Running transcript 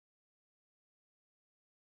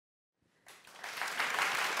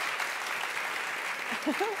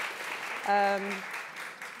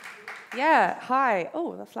Yeah, hi.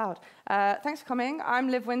 Oh, that's loud. Thanks for coming. I'm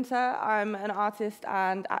Liv Wynter. I'm an artist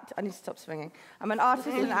and I need to stop swinging. I'm an artist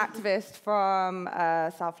and activist from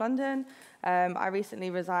South London. I recently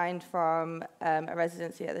resigned from a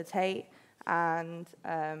residency at the Tate, and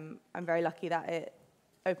I'm very lucky that it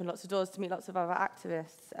opened lots of doors to meet lots of other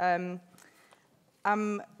activists.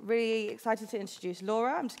 I'm really excited to introduce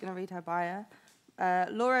Laura. I'm just going to read her bio.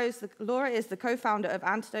 Laura is the co-founder of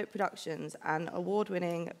Antidote Productions, an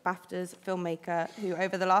award-winning BAFTAs filmmaker who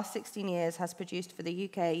over the last 16 years has produced for the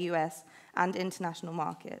UK, US, and international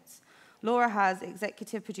markets. Laura has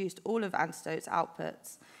executive produced all of Antidote's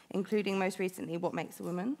outputs, including most recently What Makes a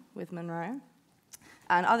Woman with Munroe.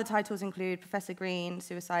 And other titles include Professor Green,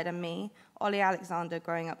 Suicide and Me, Ollie Alexander,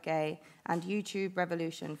 Growing Up Gay, and YouTube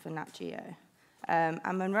Revolution for Nat Geo. And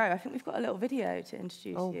Munroe, I think we've got a little video to introduce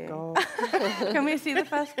you. Oh, God. Can we see the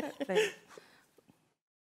first clip, please?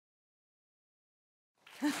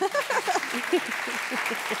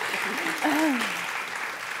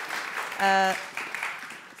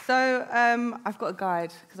 I've got a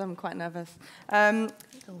guide, because I'm quite nervous.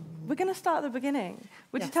 We're going to start at the beginning.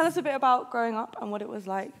 Would you tell us a bit about growing up and what it was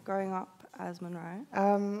like growing up as Munroe?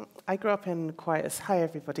 I grew up in hi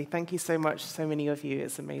everybody, thank you so much, so many of you,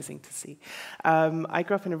 it's amazing to see. I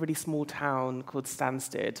grew up in a really small town called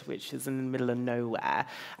Stansted, which is in the middle of nowhere,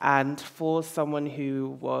 and for someone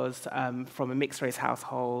who was from a mixed race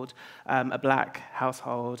household, a black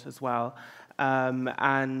household as well,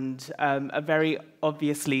 and a very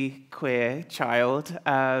obviously queer child,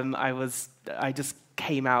 I just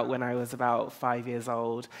came out when I was about 5 years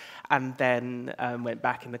old, and then went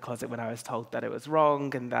back in the closet when I was told that it was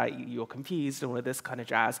wrong and that you're confused and all of this kind of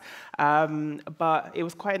jazz. But it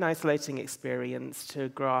was quite an isolating experience to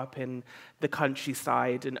grow up in the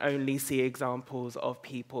countryside and only see examples of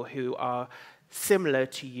people who are similar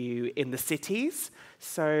to you in the cities.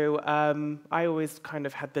 So I always kind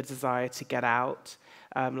of had the desire to get out,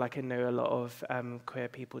 like I know a lot of queer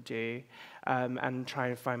people do, and try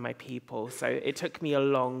and find my people. So it took me a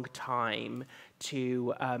long time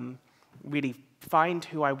to really find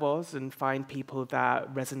who I was and find people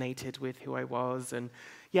that resonated with who I was. And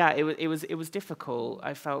yeah, it was difficult.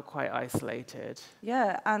 I felt quite isolated.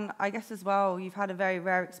 Yeah, and I guess as well, you've had a very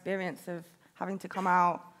rare experience of having to come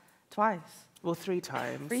out twice. Well, 3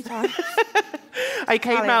 times. 3 times. I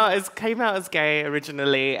came out as gay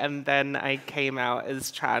originally, and then I came out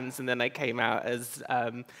as trans, and then I came out as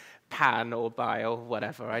pan or bi or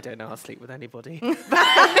whatever. I don't know. I'll sleep with anybody.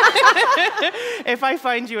 If I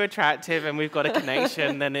find you attractive and we've got a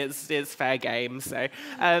connection, then it's fair game. So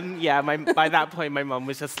yeah, by that point, my mum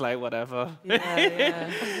was just like, whatever. Yeah.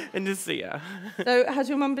 And just yeah. So has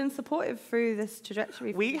your mum been supportive through this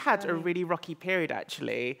trajectory? We had a really rocky period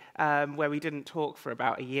actually, where we didn't talk for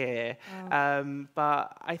about a year. Oh.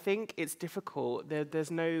 But I think it's difficult.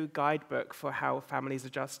 There's no guidebook for how families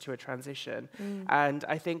adjust to a transition. And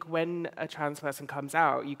I think when a trans person comes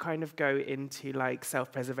out, you kind of go into like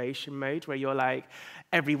self-preservation mode where you're like,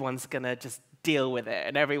 everyone's gonna just deal with it,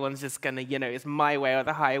 and everyone's just gonna, it's my way or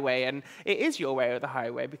the highway, and it is your way or the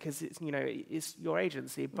highway because it's, it's your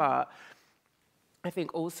agency. But I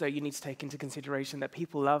think also you need to take into consideration that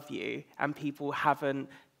people love you, and people haven't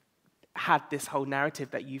had this whole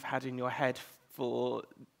narrative that you've had in your head for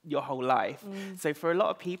your whole life. So for a lot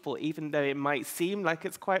of people, even though it might seem like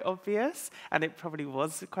it's quite obvious, and it probably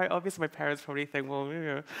was quite obvious, my parents probably think, well,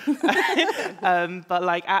 yeah. But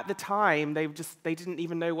like at the time, they didn't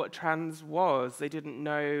even know what trans was. They didn't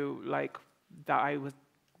know like that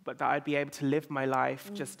I'd be able to live my life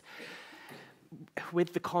just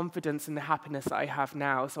with the confidence and the happiness that I have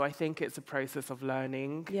now. So I think it's a process of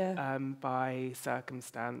learning by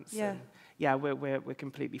circumstance. Yeah. Yeah, we're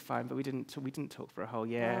completely fine, but we didn't talk for a whole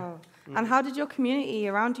year. Wow. And how did your community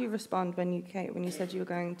around you respond when you said you were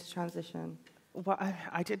going to transition? Well,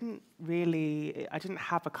 I didn't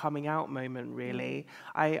have a coming out moment really.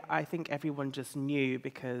 I think everyone just knew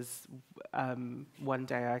because one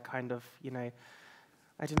day I kind of,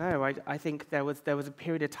 I don't know. I think there was a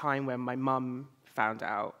period of time when my mum found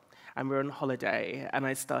out, and we were on holiday, and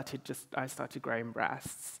I started growing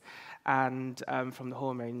breasts, and from the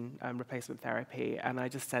hormone replacement therapy, and I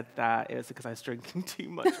just said that it was because I was drinking too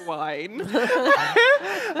much wine.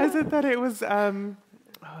 I said that it was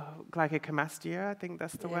glycomastia, I think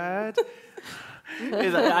that's the word.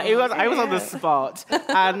 I was on the spot,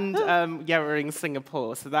 and we're in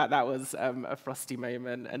Singapore, so that was a frosty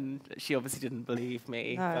moment, and she obviously didn't believe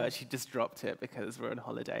me, but she just dropped it because we're on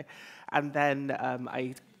holiday, and then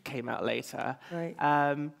I came out later. Right.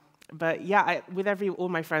 But yeah, with all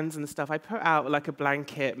my friends and stuff, I put out like a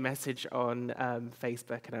blanket message on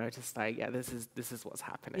Facebook, and I was just like, yeah, this is what's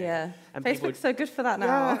happening. Yeah, and Facebook's so good for that now.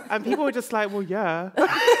 Yeah, and people were just like, well, yeah,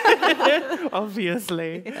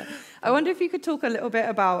 obviously. Yeah. I wonder if you could talk a little bit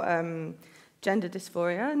about gender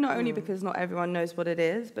dysphoria, not only because not everyone knows what it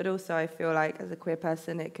is, but also I feel like as a queer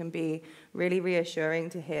person, it can be really reassuring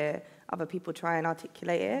to hear other people try and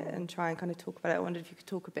articulate it and try and kind of talk about it. I wondered if you could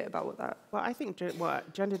talk a bit about what that... Well, I think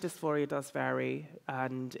gender dysphoria does vary,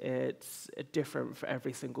 and it's different for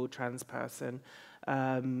every single trans person.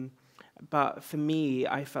 But for me,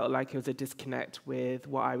 I felt like it was a disconnect with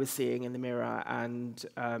what I was seeing in the mirror and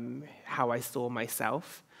how I saw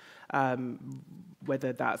myself.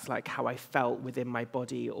 Whether that's like how I felt within my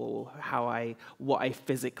body or what I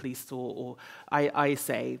physically saw, or I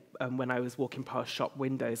say when I was walking past shop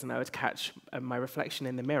windows and I would catch my reflection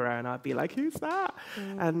in the mirror and I'd be like, who's that?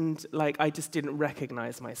 And like I just didn't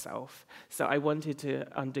recognize myself. So I wanted to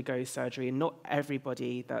undergo surgery, and not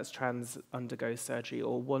everybody that's trans undergoes surgery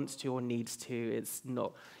or wants to or needs to. It's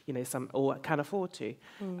not, or can afford to,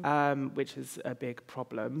 which is a big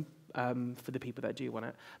problem for the people that do want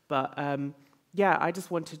it. But yeah, I just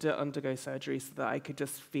wanted to undergo surgery so that I could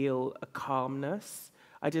just feel a calmness.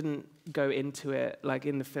 I didn't go into it, like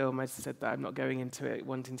in the film, I said that I'm not going into it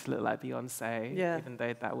wanting to look like Beyonce, even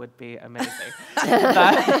though that would be amazing.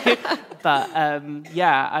 but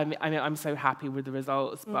yeah, I mean, I'm so happy with the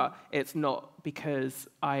results, but it's not because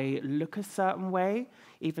I look a certain way,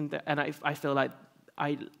 and I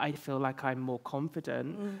feel like I'm more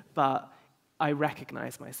confident, but I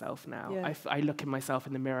recognize myself now. Yeah. I look at myself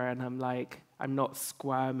in the mirror and I'm like, I'm not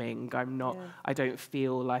squirming. I don't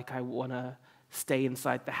feel like I want to stay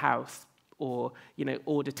inside the house or,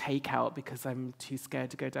 order takeout because I'm too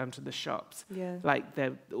scared to go down to the shops. Yeah. Like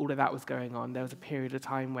all of that was going on. There was a period of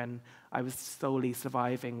time when I was solely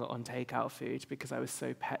surviving on takeout food because I was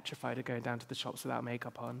so petrified of going down to the shops without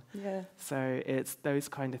makeup on. Yeah. So it's those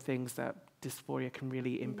kind of things that dysphoria can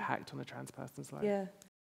really impact on a trans person's life. Yeah.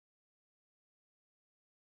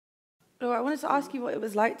 Laura, I wanted to ask you what it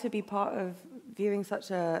was like to be part of viewing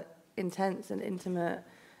such a intense and intimate...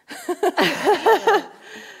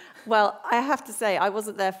 Well, I have to say, I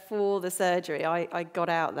wasn't there for the surgery. I got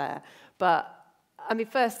out there. But, I mean,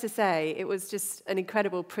 first to say, it was just an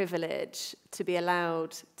incredible privilege to be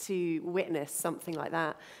allowed to witness something like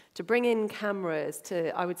that, to bring in cameras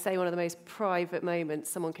to, I would say, one of the most private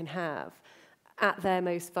moments someone can have at their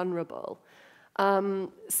most vulnerable.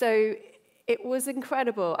 So it was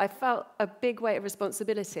incredible. I felt a big weight of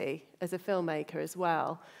responsibility as a filmmaker as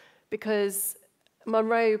well, because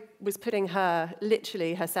Munroe was putting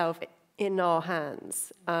literally herself in our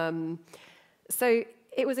hands. So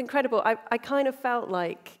it was incredible. I kind of felt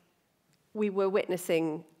like we were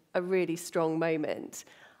witnessing a really strong moment.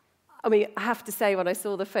 I mean, I have to say, when I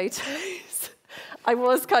saw the photos, I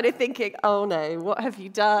was kind of thinking, oh no, what have you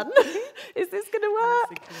done? Is this going to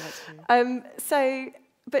work?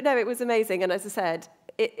 But no, it was amazing. And as I said,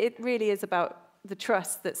 it really is about the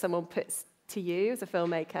trust that someone puts to you as a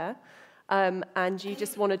filmmaker. And you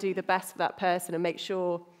just want to do the best for that person and make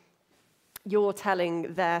sure you're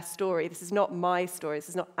telling their story. This is not my story. This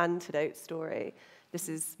is not Antidote's story. This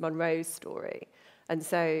is Munroe's story. And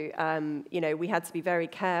so, we had to be very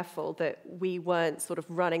careful that we weren't sort of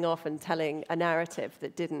running off and telling a narrative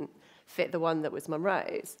that didn't fit the one that was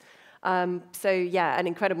Munroe's. So, yeah, an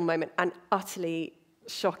incredible moment and utterly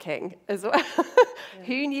shocking as well. Yeah.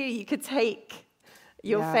 Who knew you could take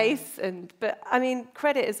your face? But I mean,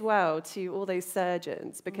 credit as well to all those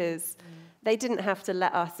surgeons, because they didn't have to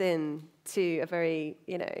let us in to a very,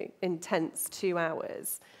 intense 2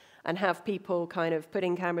 hours and have people kind of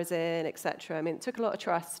putting cameras in, etc. I mean, it took a lot of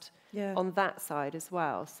trust on that side as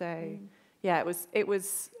well. So, yeah, it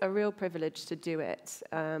was a real privilege to do it.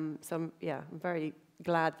 So, I'm very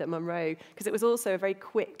glad that Munroe, because it was also a very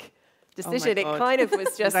quick decision. It kind of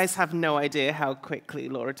was just... You guys have no idea how quickly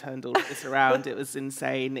Laura turned all of this around. It was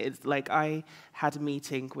insane. It's like I had a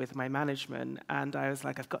meeting with my management and I was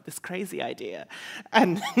like, I've got this crazy idea.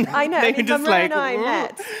 And I know. they were just Munroe like, and I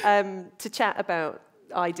met to chat about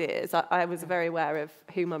ideas. I was very aware of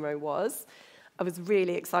who Munroe was. I was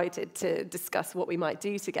really excited to discuss what we might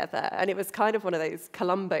do together. And it was kind of one of those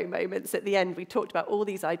Columbo moments at the end. We talked about all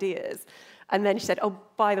these ideas. And then she said, oh,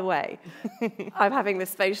 by the way, I'm having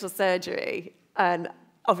this facial surgery. And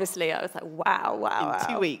obviously I was like, wow.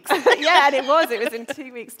 In 2 weeks. Yeah, and it was in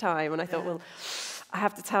 2 weeks' time. And I thought, well, I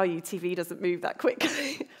have to tell you, TV doesn't move that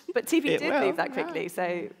quickly. But TV did move that quickly. So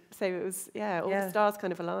it was, all the stars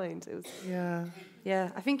kind of aligned. It was, Yeah,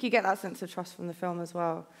 I think you get that sense of trust from the film as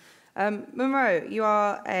well. Munroe, you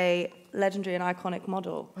are a legendary and iconic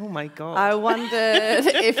model. Oh my God. I wondered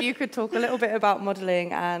if you could talk a little bit about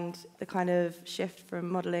modelling and the kind of shift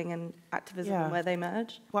from modelling and activism and where they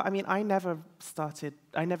merge. Well, I mean, I never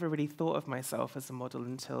really thought of myself as a model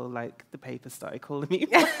until like the papers started calling me.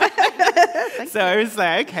 So I was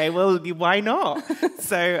like, okay, well, why not?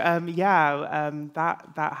 So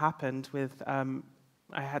that happened with.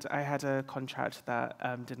 I had a contract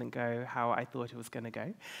that didn't go how I thought it was going to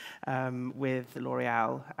go with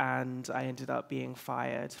L'Oreal, and I ended up being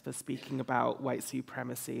fired for speaking about white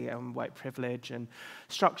supremacy and white privilege and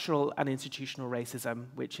structural and institutional racism,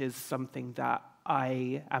 which is something that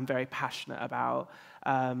I am very passionate about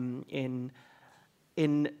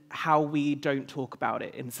in how we don't talk about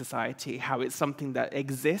it in society, how it's something that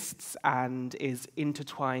exists and is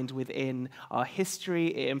intertwined within our history.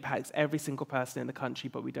 It impacts every single person in the country,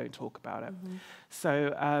 but we don't talk about it. Mm-hmm.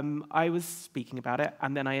 So I was speaking about it,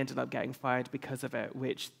 and then I ended up getting fired because of it,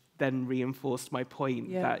 which then reinforced my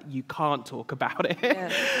point that you can't talk about it.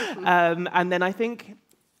 Yeah. And then I think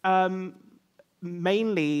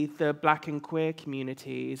mainly the Black and queer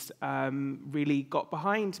communities really got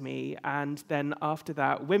behind me, and then after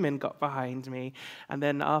that women got behind me, and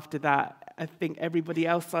then after that I think everybody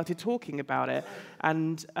else started talking about it.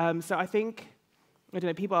 And so I think, I don't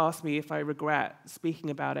know, people ask me if I regret speaking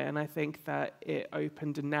about it, and I think that it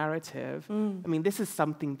opened a narrative. I mean, this is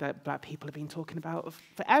something that Black people have been talking about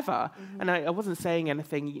forever, and I wasn't saying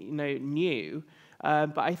anything, new.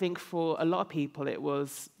 But I think for a lot of people it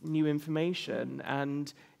was new information,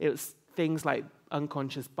 and it was things like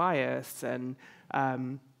unconscious bias and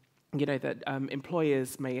that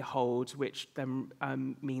employers may hold, which then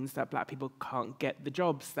means that Black people can't get the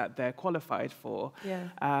jobs that they're qualified for.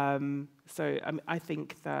 Yeah. So I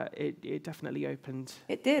think that it definitely opened.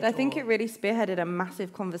 It did. I think it really spearheaded a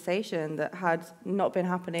massive conversation that had not been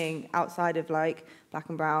happening outside of like Black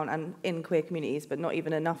and brown and in queer communities, but not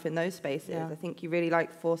even enough in those spaces. Yeah. I think you really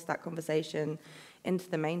forced that conversation into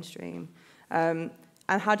the mainstream.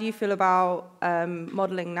 And how do you feel about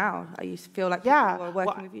modelling now? You feel like people are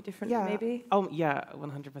working with you differently, maybe? Oh, yeah,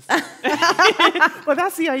 100%. Well,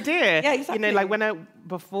 that's the idea. Yeah, exactly.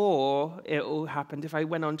 Before it all happened, if I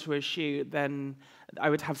went onto a shoot, then I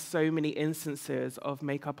would have so many instances of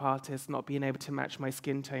makeup artists not being able to match my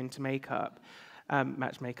skin tone to makeup.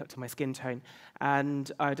 Match makeup to my skin tone,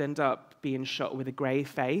 and I'd end up being shot with a grey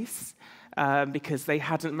face because they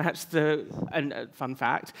hadn't matched the. And fun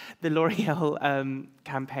fact: the L'Oreal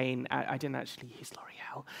campaign. I didn't actually use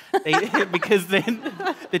L'Oreal because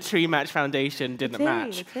the True Match foundation didn't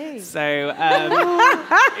match. So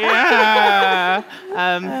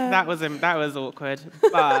that was awkward.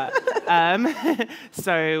 But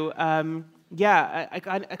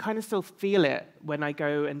I kind of still feel it when I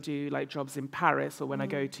go and do jobs in Paris or when I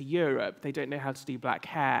go to Europe. They don't know how to do black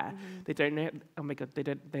hair. They don't know. Oh my God, they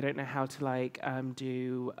don't know how to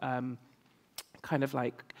do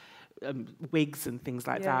wigs and things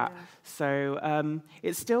like that. Yeah. So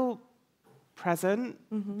it's still present,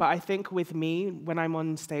 but I think with me when I'm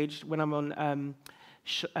on stage, when I'm on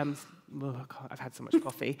I've had so much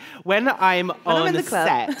coffee. When I'm on the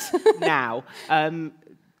set now.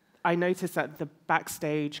 I noticed that the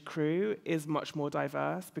backstage crew is much more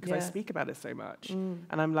diverse because I speak about it so much. And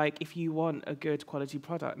I'm like, if you want a good quality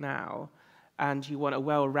product now and you want a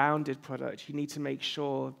well-rounded product, you need to make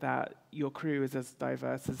sure that your crew is as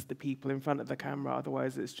diverse as the people in front of the camera.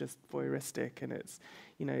 Otherwise, it's just voyeuristic and it's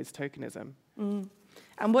tokenism.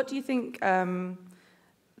 And what do you think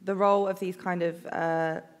the role of these kind of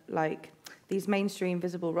these mainstream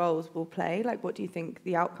visible roles will play? What do you think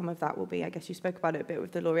the outcome of that will be? I guess you spoke about it a bit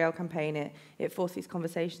with the L'Oreal campaign. It forced these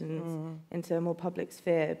conversations into a more public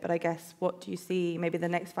sphere. But I guess, what do you see maybe the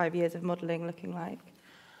next 5 years of modelling looking like?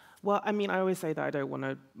 Well, I mean, I always say that I don't want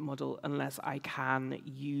to model unless I can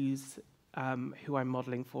use who I'm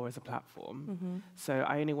modelling for as a platform. So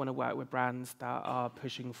I only want to work with brands that are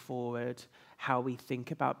pushing forward how we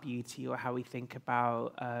think about beauty or how we think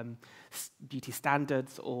about beauty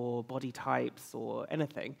standards or body types or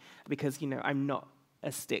anything. Because, I'm not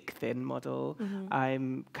a stick-thin model.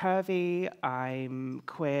 I'm curvy, I'm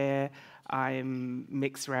queer, I'm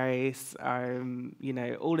mixed race, I'm,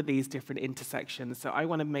 all of these different intersections. So I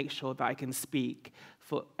want to make sure that I can speak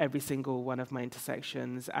for every single one of my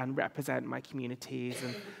intersections and represent my communities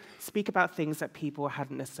and speak about things that people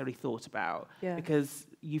hadn't necessarily thought about. Yeah. Because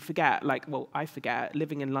you forget, I forget,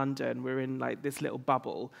 living in London, we're in this little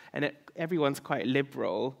bubble, and everyone's quite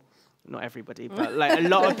liberal. not everybody, but like a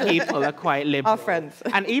lot of people are quite liberal. Our friends.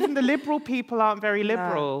 And even the liberal people aren't very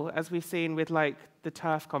liberal, as we've seen with like the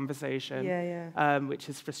turf conversation, which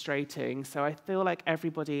is frustrating. So I feel like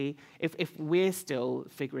everybody, if we're still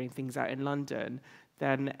figuring things out in London,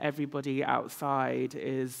 then everybody outside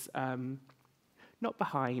is not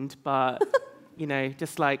behind, but you know,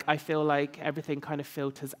 just like I feel like everything kind of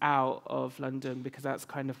filters out of London because that's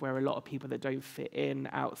kind of where a lot of people that don't fit in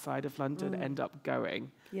outside of London end up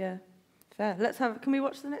going. Yeah, fair. Can we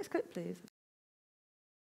watch the next clip, please?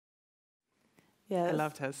 Yeah, I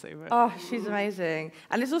loved her so much. Oh, she's amazing.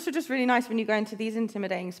 And it's also just really nice when you go into these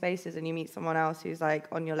intimidating spaces and you meet someone else who's like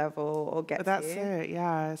on your level or gets you. That's it,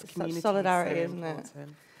 yeah. It's such solidarity, so isn't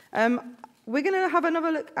important. it? We're going to have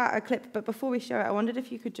another look at a clip, but before we show it, I wondered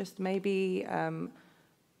if you could just maybe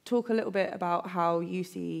talk a little bit about how you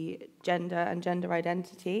see gender and gender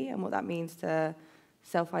identity and what that means to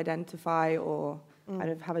self-identify or kind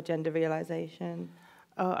of have a gender realization.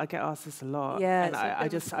 Oh, I get asked this a lot. Yeah,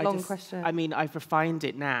 and it's a long question. I mean, I've refined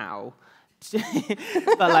it now.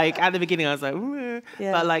 But like at the beginning, I was like,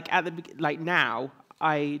 but like now,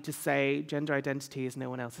 I just say gender identity is no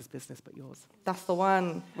one else's business but yours. That's the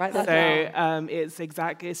one, right? So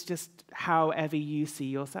it's just however you see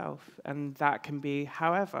yourself, and that can be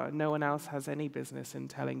however. No one else has any business in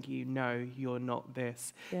telling you no, you're not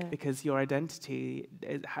this, because your identity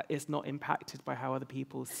is not impacted by how other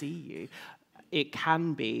people see you. It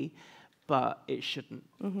can be, but it shouldn't.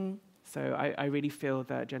 Mm-hmm. So I really feel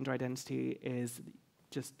that gender identity is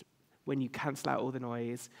just when you cancel out all the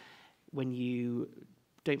noise, when you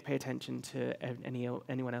don't pay attention to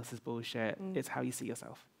anyone else's bullshit, it's how you see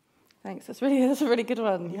yourself. Thanks, that's a really good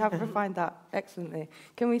one. You have refined that excellently.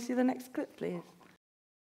 Can we see the next clip, please?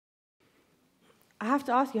 I have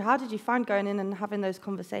to ask you, how did you find going in and having those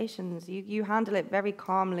conversations? You handle it very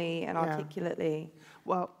calmly and articulately.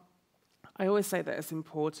 Well, I always say that it's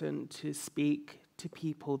important to speak to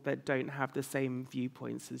people that don't have the same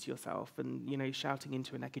viewpoints as yourself. And, you know, shouting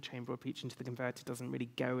into an echo chamber or preaching to the converted doesn't really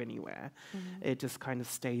go anywhere. Mm-hmm. It just kind of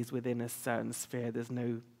stays within a certain sphere. There's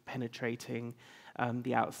no penetrating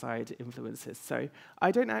the outside influences. So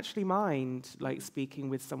I don't actually mind, like, speaking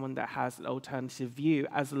with someone that has an alternative view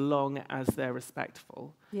as long as they're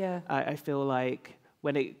respectful. Yeah. I feel like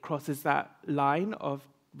when it crosses that line of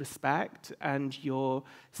respect, and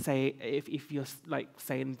if you're like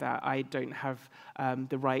saying that I don't have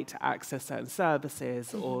the right to access certain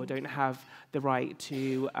services, or don't have the right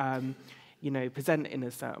to present in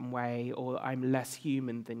a certain way, or I'm less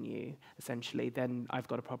human than you, essentially, then I've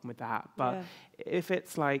got a problem with that. But if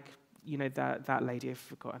it's like, you know, that lady, I've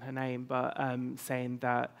forgotten her name, but saying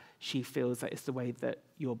that she feels that it's the way that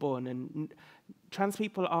you're born, and trans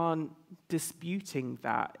people aren't disputing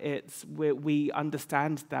that. We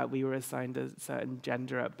understand that we were assigned a certain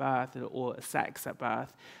gender at birth or a sex at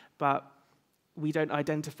birth, but we don't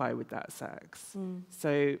identify with that sex.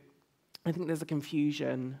 So I think there's a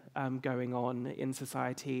confusion going on in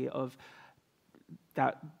society of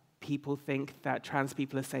that people think that trans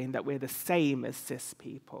people are saying that we're the same as cis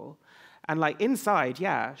people. And like inside,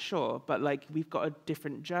 yeah, sure, but like we've got a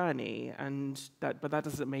different journey, but that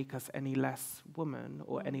doesn't make us any less woman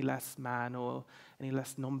or any less man or any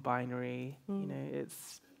less non-binary. You know,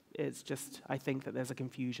 it's just, I think that there's a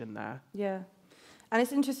confusion there. Yeah. And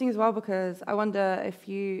it's interesting as well because I wonder if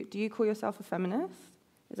do you call yourself a feminist?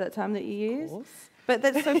 Is that a term that you use? Of course. But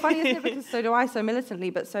that's so funny, isn't it? Because so do I so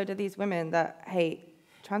militantly, but so do these women that hate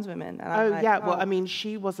trans women. And well, I mean,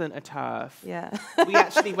 she wasn't a TERF. Yeah. We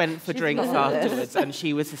actually went for drinks afterwards, and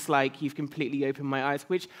she was just like, you've completely opened my eyes,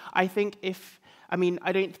 which I think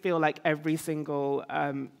I don't feel like every single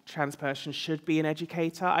trans person should be an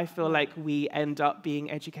educator. I feel like we end up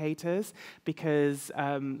being educators because,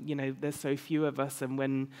 there's so few of us, and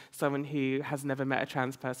when someone who has never met a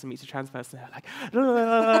trans person meets a trans person, they're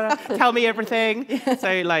like, tell me everything. Yeah.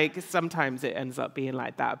 So, like, sometimes it ends up being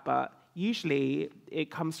like that, but usually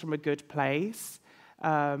it comes from a good place.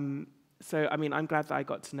 So, I mean, I'm glad that I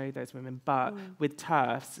got to know those women, but with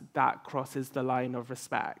TERFs, that crosses the line of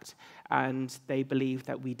respect, and they believe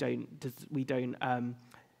that we don't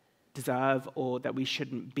deserve, or that we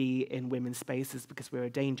shouldn't be in women's spaces because we're a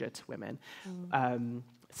danger to women,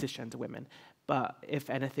 cisgender women. But if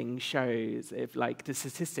anything shows, if like the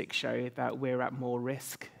statistics show that we're at more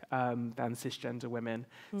risk than cisgender women,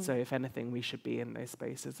 so if anything, we should be in those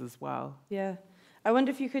spaces as well. Yeah. I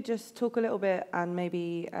wonder if you could just talk a little bit and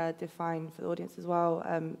maybe define for the audience as well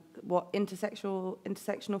what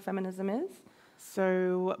intersectional feminism is.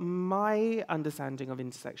 So my understanding of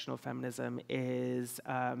intersectional feminism is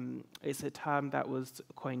it's a term that was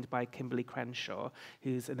coined by Kimberly Crenshaw,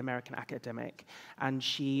 who's an American academic, and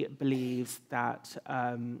she believes that,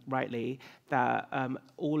 rightly, that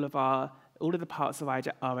all of the parts of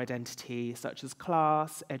our identity, such as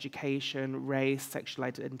class, education, race,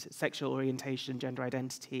 sexual orientation, gender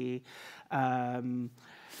identity,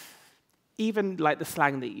 even like the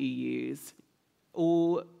slang that you use,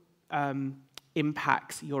 all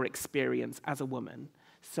impacts your experience as a woman.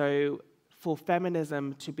 So for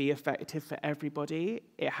feminism to be effective for everybody,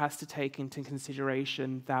 it has to take into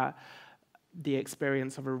consideration that the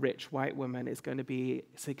experience of a rich white woman is going to be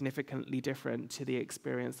significantly different to the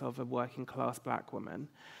experience of a working class black woman.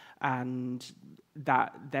 And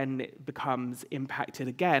that then it becomes impacted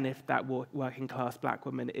again if that working class black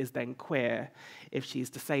woman is then queer, if she's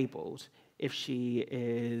disabled, if she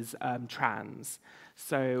is trans.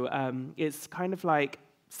 So it's kind of like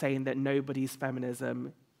saying that nobody's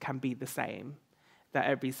feminism can be the same, that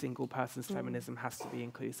every single person's feminism has to be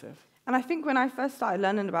inclusive. And I think when I first started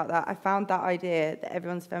learning about that, I found that idea that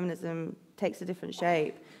everyone's feminism takes a different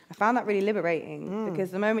shape. I found that really liberating because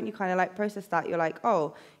the moment you kind of like process that, you're like,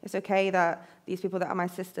 oh, it's okay that these people that are my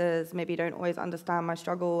sisters maybe don't always understand my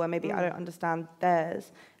struggle, and maybe I don't understand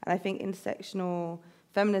theirs. And I think intersectional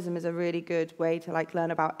feminism is a really good way to like learn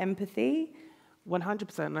about empathy.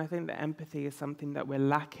 100%, and I think that empathy is something that we're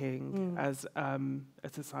lacking as a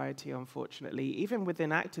society, unfortunately. Even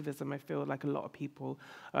within activism, I feel like a lot of people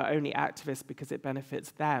are only activists because it benefits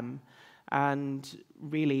them. And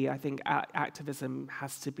really, I think activism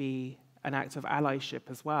has to be an act of allyship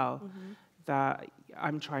as well. That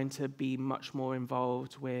I'm trying to be much more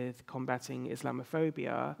involved with combating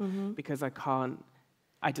Islamophobia because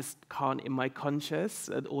I just can't, in my conscience,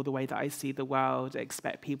 or the way that I see the world,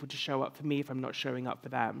 expect people to show up for me if I'm not showing up for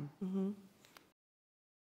them.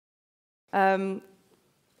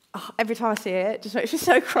 Every time I see it, it just makes me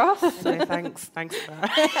so cross. No, thanks for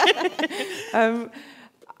that.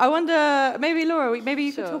 I wonder, maybe Laura, maybe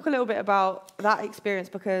you could Sure. talk a little bit about that experience,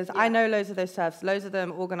 because I know loads of those TERFs, loads of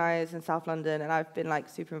them organised in South London, and I've been like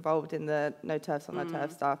super involved in the no TERFs on no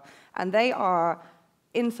TERF stuff, and they are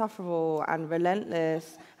insufferable and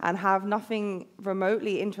relentless and have nothing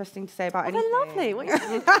remotely interesting to say about anything. They're lovely. What you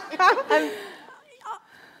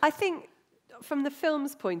I think from the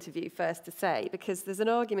film's point of view, first to say, because there's an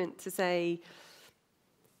argument to say,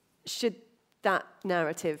 should that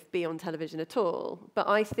narrative be on television at all? But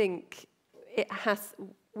I think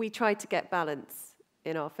we try to get balance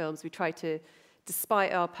in our films. We try to,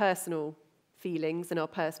 despite our personal feelings and our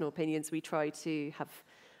personal opinions, we try to have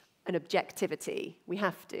an objectivity. We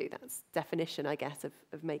have to. That's definition, I guess,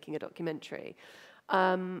 of making a documentary.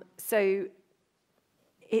 So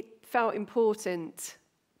it felt important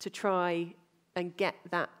to try and get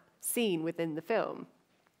that scene within the film.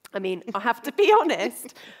 I mean, I have to be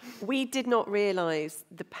honest, we did not realise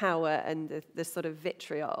the power and the sort of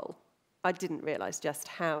vitriol. I didn't realise just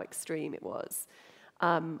how extreme it was.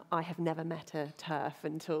 I have never met a TERF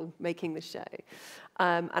until making the show.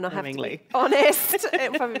 And I have to be honest,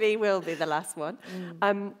 it probably will be the last one.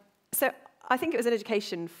 So I think it was an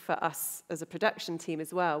education for us as a production team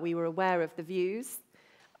as well. We were aware of the views,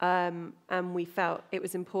 and we felt it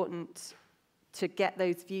was important to get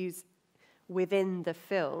those views within the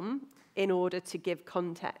film in order to give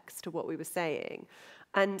context to what we were saying.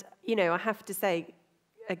 And, you know, I have to say,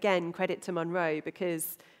 again, credit to Munroe,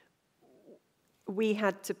 because we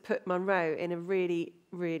had to put Munroe in a really,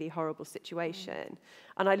 really horrible situation.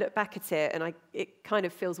 And I look back at it, and it kind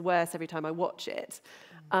of feels worse every time I watch it.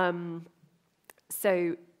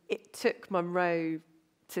 So it took Munroe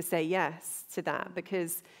to say yes to that,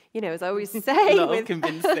 because, you know, as I always say, a lot of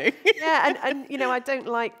convincing. Yeah, and you know, I don't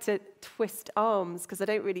like to twist arms, because I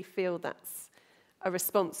don't really feel that's a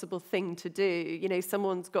responsible thing to do. You know,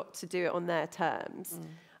 someone's got to do it on their terms.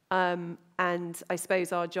 And I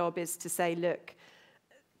suppose our job is to say, look,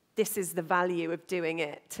 this is the value of doing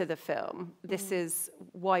it to the film. This is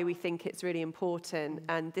why we think it's really important,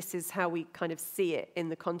 and this is how we kind of see it in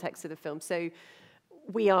the context of the film. So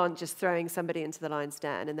we aren't just throwing somebody into the lion's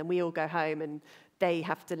den and then we all go home and they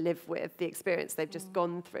have to live with the experience they've just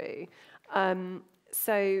gone through.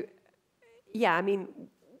 So, yeah, I mean,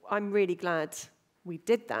 I'm really glad we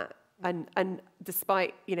did that. And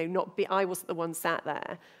despite, you know, I wasn't the one sat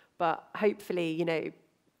there, but hopefully, you know,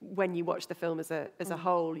 when you watch the film as a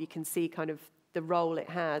whole, you can see kind of the role it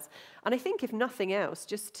has. And I think, if nothing else,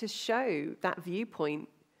 just to show that viewpoint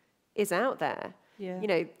is out there. Yeah. You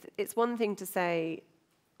know, it's one thing to say,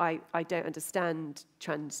 I don't understand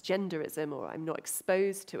transgenderism, or I'm not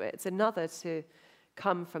exposed to it. It's another to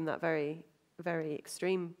come from that very, very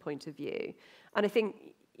extreme point of view. And I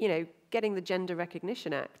think, getting the Gender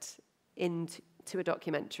Recognition Act into a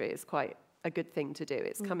documentary is quite a good thing to do.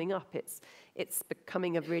 It's coming up. It's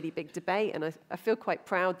becoming a really big debate, and I feel quite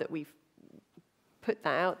proud that we've put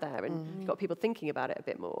that out there and got people thinking about it a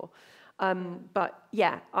bit more. But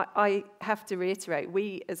yeah, I have to reiterate,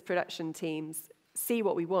 we as production teams see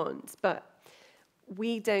what we want, but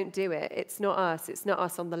we don't do it. It's not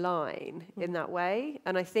us on the line in that way.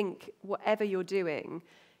 And I think whatever you're doing,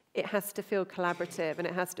 it has to feel collaborative, and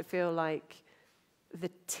it has to feel like the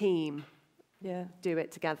team do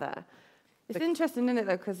it together. It's interesting, isn't it,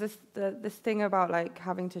 though, because this thing about like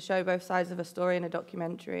having to show both sides of a story in a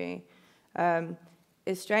documentary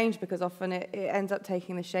is strange, because often it ends up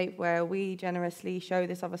taking the shape where we generously show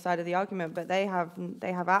this other side of the argument, but they have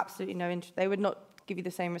absolutely no interest. They would not give you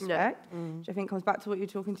the same respect, which I think comes back to what you were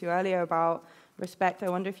talking to earlier about respect. I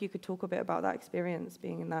wonder if you could talk a bit about that experience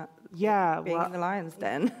being in that, in the Lion's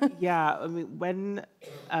Den. Yeah, I mean, when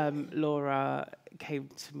Laura came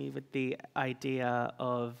to me with the idea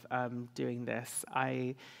of doing this,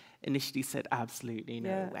 I initially said, absolutely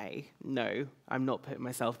no way. No, I'm not putting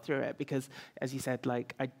myself through it, because, as you said,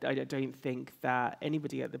 like, I don't think that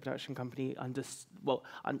anybody at the production company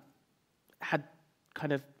had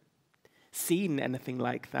kind of seen anything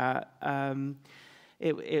like that.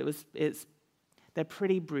 They're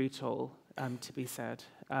pretty brutal, to be said.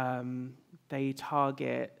 They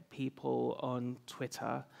target people on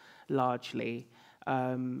Twitter largely,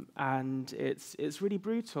 and it's really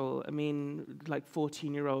brutal. I mean, like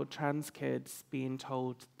 14-year-old trans kids being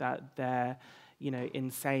told that they're,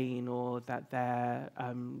 insane, or that they're,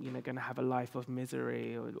 going to have a life of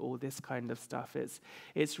misery, or all this kind of stuff.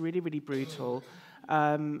 It's really, really brutal.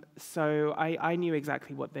 So I knew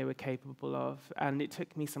exactly what they were capable of, and it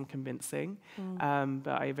took me some convincing,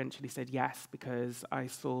 but I eventually said yes, because I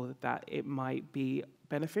saw that it might be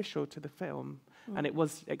beneficial to the film, and it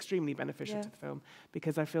was extremely beneficial to the film,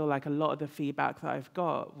 because I feel like a lot of the feedback that I've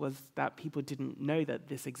got was that people didn't know that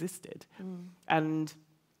this existed. And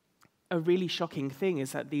a really shocking thing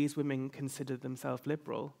is that these women consider themselves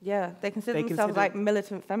liberal. Yeah, they consider themselves like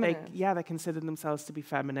militant feminists. They consider themselves to be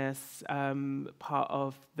feminists, part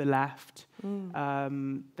of the left.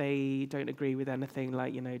 They don't agree with anything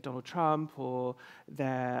like, Donald Trump, or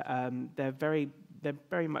they're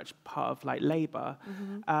very much part of like Labour.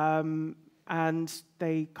 And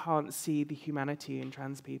they can't see the humanity in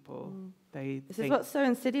trans people. This is what's so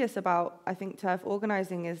insidious about, I think, TERF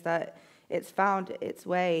organising, is that it's found its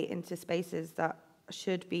way into spaces that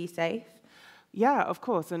should be safe. Yeah, of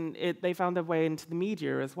course, and they found their way into the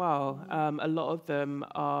media as well. A lot of them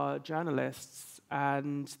are journalists,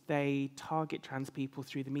 and they target trans people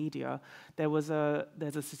through the media. There's a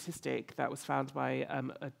statistic that was found by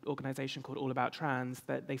an organisation called All About Trans,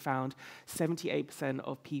 that they found 78%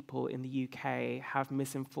 of people in the UK have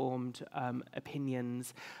misinformed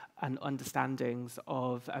opinions and understandings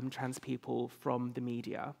of trans people from the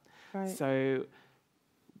media. Right. So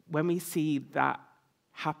when we see that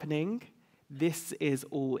happening, this is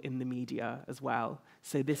all in the media as well.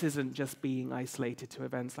 So this isn't just being isolated to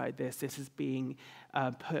events like this. This is being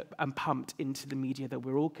put and pumped into the media that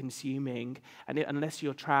we're all consuming. And unless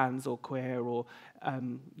you're trans or queer, or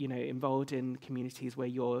involved in communities where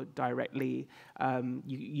you're directly,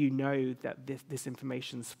 you know that this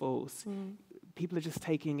information's false. People are just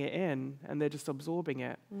taking it in, and they're just absorbing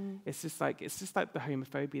it. It's just like the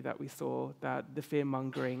homophobia that we saw, that the fear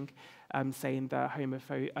mongering, saying that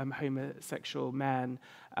homosexual men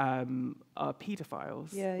are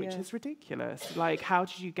paedophiles, which is ridiculous. Like, how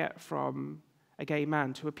did you get from a gay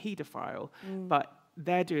man to a paedophile? But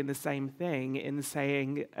they're doing the same thing in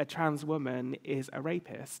saying a trans woman is a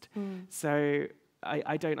rapist. So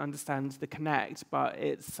I don't understand the connect, but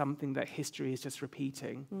it's something that history is just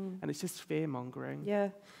repeating, and it's just fear-mongering. Yeah.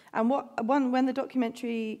 And when the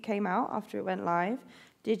documentary came out, after it went live,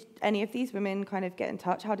 did any of these women kind of get in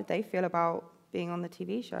touch? How did they feel about being on the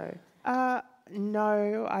TV show?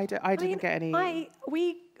 No, I didn't get any.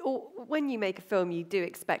 When you make a film, you do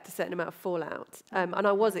expect a certain amount of fallout, and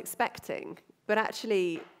I was expecting, but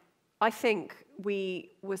actually, I think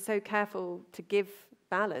we were so careful to give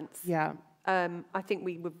balance. Yeah. I think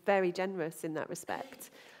we were very generous in that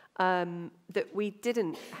respect, that we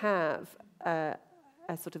didn't have a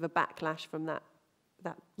sort of a backlash from that.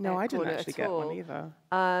 No, I didn't actually get one either.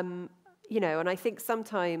 And I think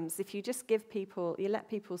sometimes if you just you let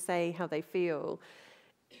people say how they feel,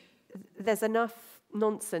 there's enough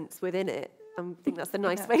nonsense within it. I think that's the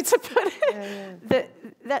nice way to put it. That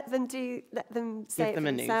let them say it for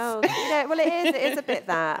themselves. Well, it is a bit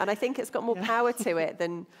that, and I think it's got more power to it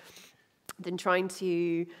than trying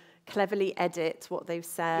to cleverly edit what they've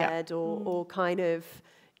said or kind of,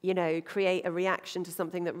 you know, create a reaction to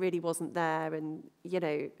something that really wasn't there and, you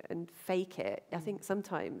know, and fake it. I think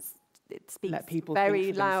sometimes it speaks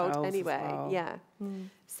very loud anyway. Well. Yeah.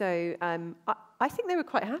 So I think they were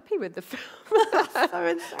quite happy with the film. So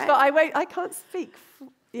insane. But I can't speak,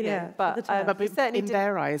 you know. But in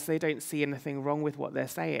their eyes, they don't see anything wrong with what they're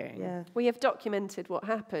saying. Yeah. We have documented what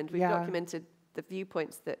happened. We've documented the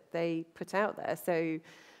viewpoints that they put out there. So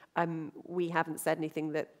we haven't said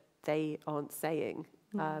anything that they aren't saying.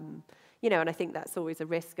 You know, and I think that's always a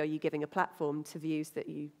risk. Are you giving a platform to views that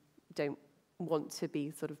you don't want to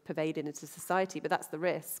be sort of pervaded into society? But that's the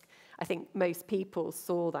risk. I think most people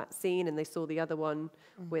saw that scene and they saw the other one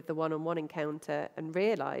with the one-on-one encounter and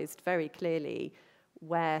realised very clearly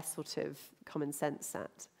where sort of common sense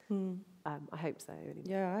sat. I hope so. Anyway.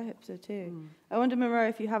 Yeah, I hope so too. I wonder, Munroe,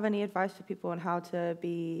 if you have any advice for people on how to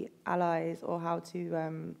be allies or how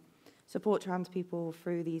to support trans people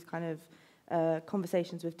through these kind of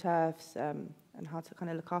conversations with TERFs and how to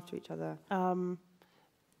kind of look after each other.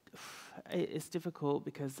 It's difficult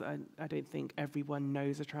because I don't think everyone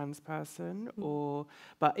knows a trans person,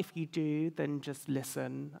 but if you do, then just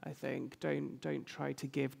listen. I think don't try to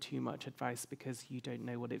give too much advice because you don't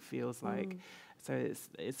know what it feels like. So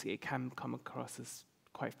it can come across as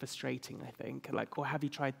quite frustrating. I think like, well, have you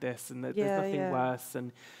tried this? And there's nothing worse.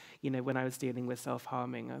 And you know, when I was dealing with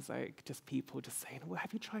self-harming, I was like, just people just saying, well,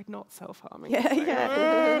 have you tried not self-harming? Yeah,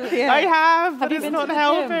 like, I have, but it's not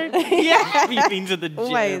helping. Have you been to the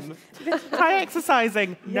gym? Try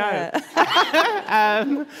exercising. No.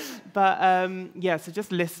 So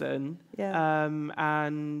just listen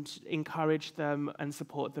and encourage them and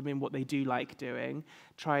support them in what they do like doing.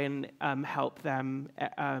 Try and help them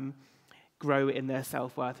grow in their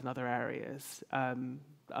self-worth in other areas.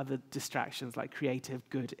 Other distractions like creative,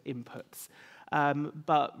 good inputs.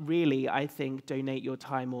 But really, I think donate your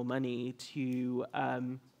time or money to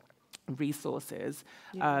resources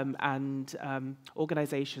and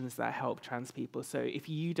organizations that help trans people. So if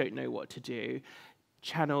you don't know what to do,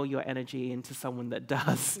 channel your energy into someone that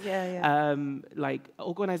does. Like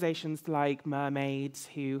organizations like Mermaids,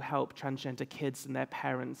 who help transgender kids and their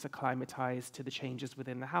parents acclimatize to the changes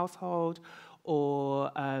within the household,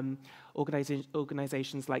 or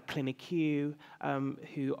organizations like Clinic Q,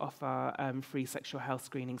 who offer free sexual health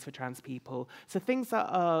screenings for trans people. So things that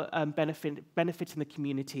are benefiting the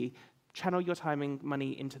community. Channel your time and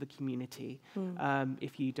money into the community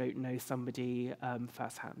if you don't know somebody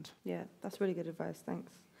firsthand. Yeah, that's really good advice,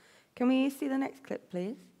 thanks. Can we see the next clip,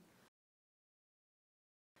 please?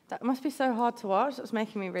 That must be so hard to watch. That's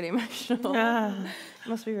making me really emotional. It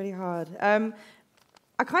must be really hard.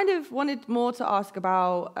 I kind of wanted more to ask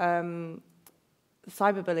about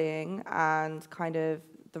cyberbullying and kind of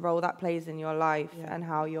the role that plays in your life and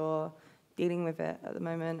how you're dealing with it at the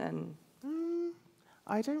moment. And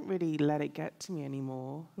I don't really let it get to me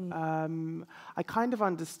anymore. I kind of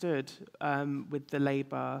understood with the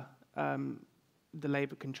Labour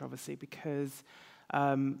controversy because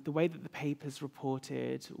the way that the papers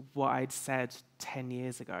reported what I'd said 10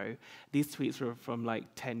 years ago, these tweets were from like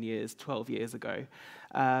 10 years, 12 years ago,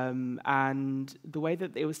 and the way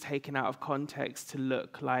that it was taken out of context to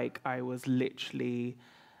look like I was literally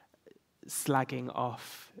slagging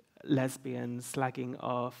off lesbians, slagging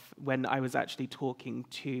off when I was actually talking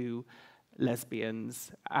to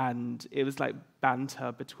lesbians, and it was like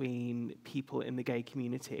banter between people in the gay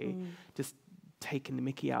community, just taking the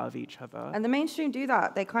mickey out of each other. And the mainstream do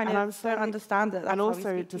that. They kind of don't understand that. And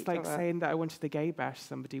also just like saying that I wanted to gay bash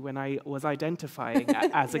somebody when I was identifying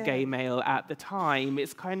as a gay male at the time.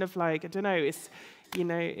 It's kind of like, I don't know, it's, you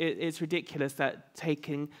know, it's ridiculous that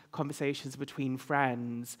taking conversations between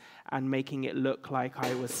friends and making it look like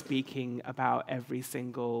I was speaking about every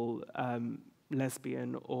single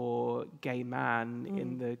lesbian or gay man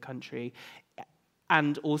in the country,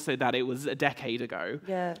 and also that it was a decade ago.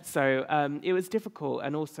 So it was difficult,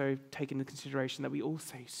 and also taking into consideration that we all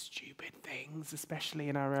say stupid things, especially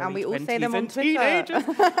in our early 20s. And we all say them on Twitter.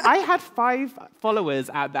 I had 5 followers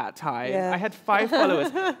at that time. I had 5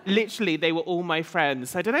 followers. Literally, they were all my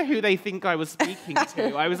friends. I don't know who they think I was speaking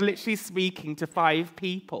to. I was literally speaking to 5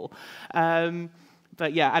 people.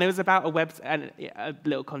 But yeah, and it was about a website, and a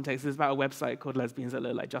little context, it was about a website called Lesbians That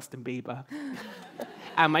Look Like Justin Bieber.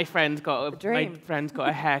 And my friend got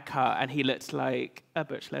a haircut, and he looked like a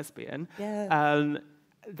butch lesbian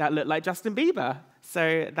that looked like Justin Bieber.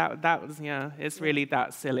 So that was, it's really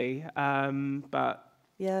that silly. But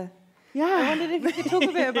yeah. Yeah. I wondered if you could talk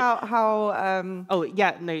a bit about how... Oh,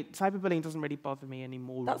 yeah, no, cyberbullying doesn't really bother me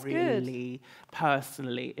anymore, That's really,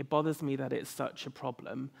 personally. It bothers me that it's such a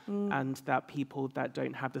problem and that people that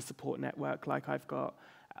don't have the support network like I've got,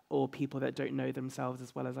 or people that don't know themselves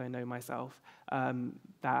as well as I know myself,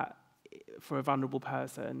 that for a vulnerable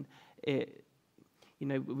person,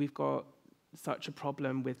 we've got such a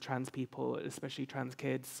problem with trans people, especially trans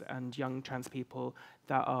kids and young trans people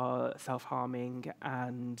that are self-harming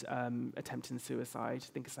and attempting suicide.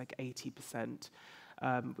 I think it's like 80%,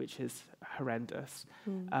 which is horrendous.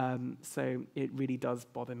 So it really does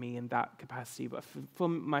bother me in that capacity. But for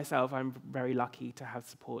myself, I'm very lucky to have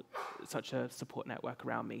such a support network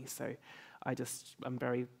around me. So I'm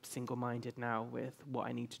very single-minded now with what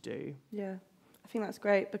I need to do. Yeah, I think that's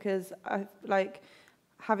great because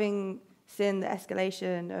having seen the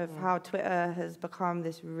escalation of how Twitter has become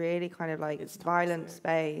this really kind of it's violent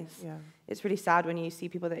space. Yeah. It's really sad when you see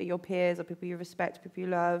people that are your peers or people you respect, people you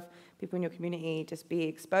love, people in your community just be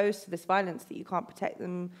exposed to this violence that you can't protect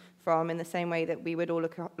them from in the same way that we would all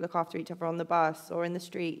look after each other on the bus or in the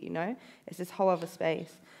street, It's this whole other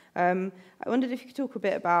space. I wondered if you could talk a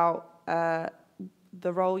bit about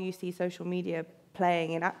the role you see social media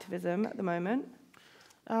playing in activism at the moment.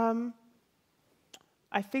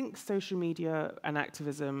 I think social media and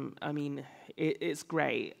activism, it's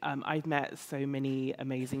great. I've met so many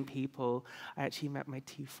amazing people. I actually met my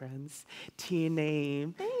two friends, Tia and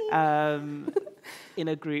Naeem, in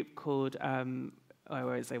a group called... I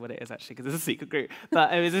won't say what it is actually because it's a secret group,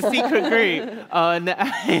 but it was a secret group on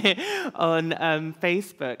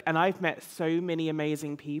Facebook, and I've met so many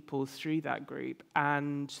amazing people through that group,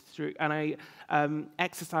 and I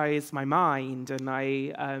exercise my mind, and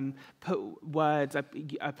I put words, I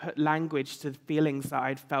put language to the feelings that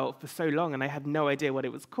I'd felt for so long, and I had no idea what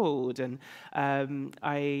it was called, and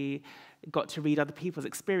I got to read other people's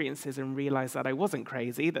experiences and realize that I wasn't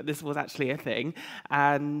crazy, that this was actually a thing.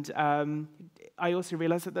 And I also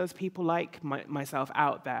realized that there was people like myself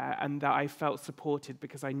out there, and that I felt supported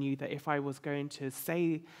because I knew that if I was going to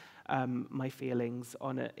say my feelings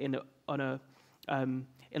on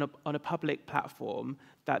a public platform,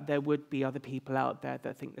 that there would be other people out there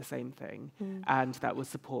that think the same thing and that would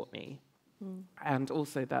support me. And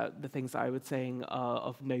also that the things that I was saying are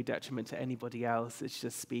of no detriment to anybody else. It's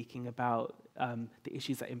just speaking about the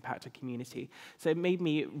issues that impact a community. So it made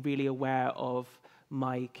me really aware of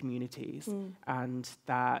my communities and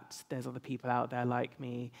that there's other people out there like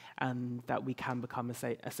me and that we can become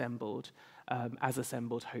assembled. As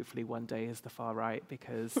assembled, hopefully one day is the far right,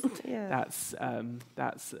 because that's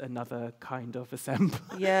another kind of assembly.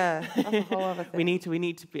 Yeah, that's a whole other thing. We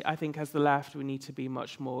need to be. I think as the left, we need to be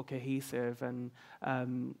much more cohesive and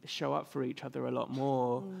show up for each other a lot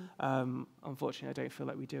more. Unfortunately, I don't feel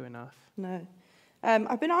like we do enough. No,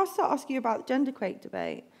 I've been asked to ask you about the genderquake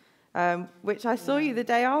debate, which I saw you the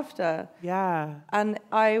day after. Yeah, and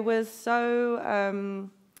I was so.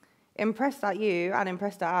 Impressed at you and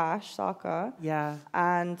impressed at Ash Sarkar. Yeah.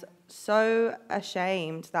 And so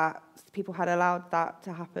ashamed that people had allowed that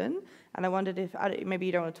to happen. And I wondered if, maybe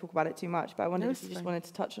you don't want to talk about it too much, but I wondered if you just wanted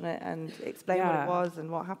to touch on it and explain what it was and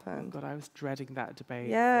what happened. God, I was dreading that debate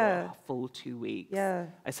for a full 2 weeks. Yeah.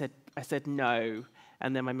 I said no.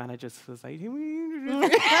 And then my manager was like, and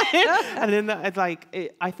then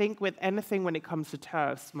I think with anything when it comes to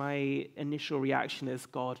TERFs, my initial reaction is,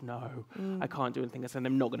 God, no, I can't do anything else, and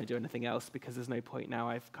I'm not going to do anything else because there's no point now.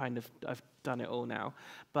 I've done it all now.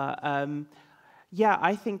 But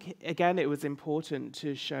I think again it was important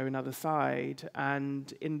to show another side.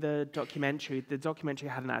 And in the documentary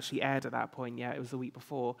hadn't actually aired at that point yet. It was the week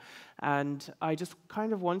before, and I just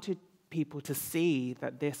kind of wanted people to see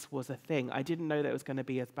that this was a thing. I didn't know that it was going to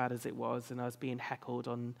be as bad as it was, and I was being heckled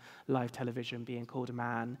on live television, being called a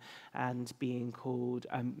man, and being called,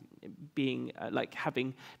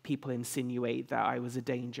 having people insinuate that I was a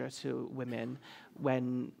danger to women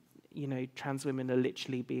when, trans women are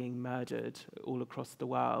literally being murdered all across the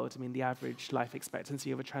world. I mean, the average life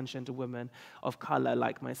expectancy of a transgender woman of color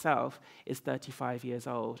like myself is 35 years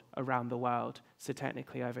old around the world. So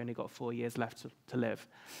technically, I've only got 4 years left to live.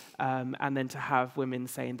 And then to have women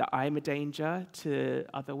saying that I'm a danger to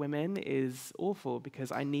other women is awful, because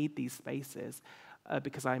I need these spaces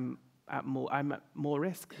because I'm at more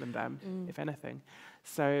risk than them, if anything.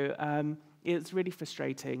 So it's really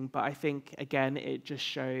frustrating, but I think, again, it just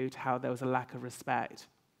showed how there was a lack of respect.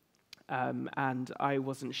 And I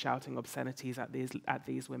wasn't shouting obscenities at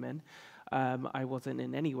these women. I wasn't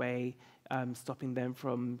in any way stopping them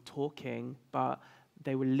from talking, but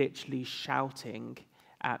they were literally shouting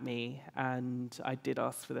at me, and I did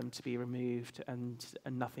ask for them to be removed, and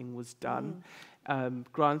nothing was done.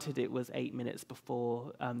 Granted, it was 8 minutes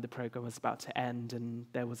before the program was about to end, and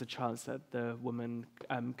there was a chance that the woman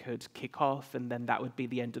could kick off, and then that would be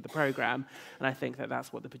the end of the program. And I think that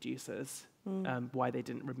that's what the producers, why they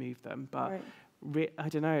didn't remove them. But I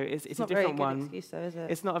don't know, it's a different one. Excuse, though, is it?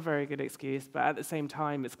 It's not a very good excuse, but at the same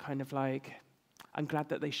time, it's kind of like, I'm glad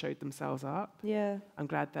that they showed themselves up. Yeah. I'm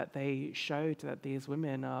glad that they showed that these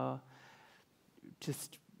women are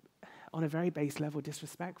just on a very base level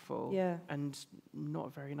disrespectful and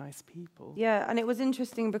not very nice people. Yeah, and it was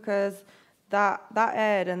interesting because that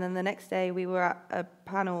aired, and then the next day we were at a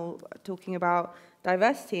panel talking about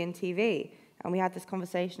diversity in TV, and we had this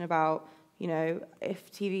conversation about, you know,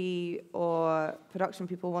 if TV or production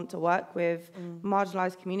people want to work with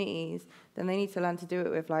marginalized communities, then they need to learn to do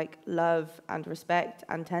it with like love and respect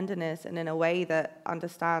and tenderness, and in a way that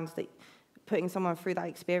understands that putting someone through that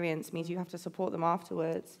experience means you have to support them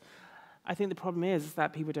afterwards. I think the problem is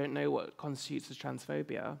that people don't know what constitutes as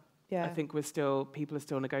transphobia. Yeah. I think people are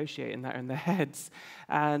still negotiating that in their heads.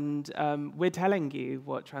 And we're telling you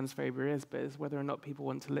what transphobia is, but it's whether or not people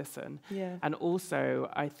want to listen. Yeah. And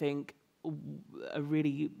also, I think a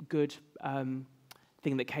really good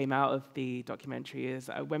thing that came out of the documentary is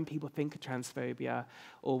when people think of transphobia,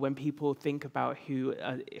 or when people think about who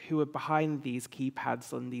are behind these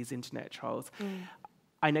keypads on these internet trolls,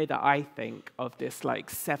 I know that I think of this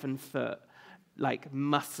like 7 foot, like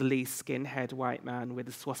muscly skinhead white man with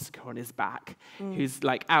a swastika on his back, who's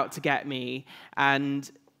like out to get me,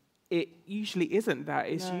 and it usually isn't that.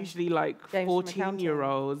 It's usually like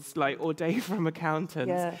 14-year-olds, like, or Dave from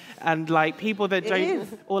Accountants, and like people that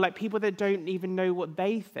people that don't even know what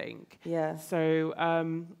they think. Yeah. So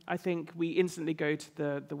I think we instantly go to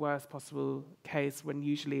the worst possible case, when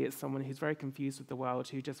usually it's someone who's very confused with the world,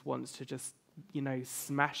 who just wants to just, you know,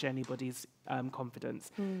 smash anybody's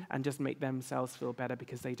confidence and just make themselves feel better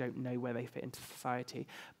because they don't know where they fit into society.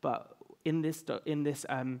 But in this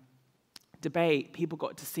debate, people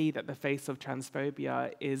got to see that the face of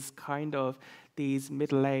transphobia is kind of these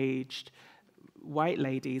middle-aged white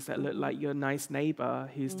ladies that look like your nice neighbor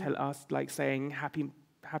who's saying happy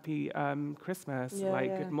Christmas,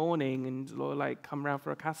 good morning, and or like come round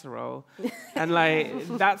for a casserole, and like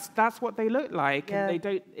that's what they look like, and they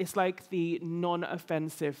don't. It's like the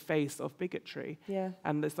non-offensive face of bigotry. Yeah,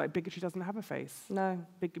 and it's like bigotry doesn't have a face. No,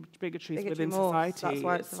 bigotry is within society. That's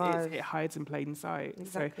why it survives. It hides in plain sight.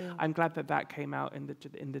 Exactly. So I'm glad that came out in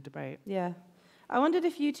the debate. Yeah. I wondered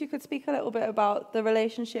if you two could speak a little bit about the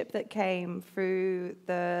relationship that came through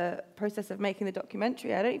the process of making the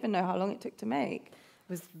documentary. I don't even know how long it took to make.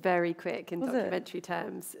 Was very quick in documentary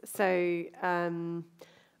terms. So,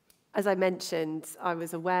 as I mentioned, I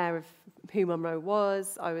was aware of who Munroe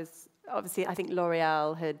was. I think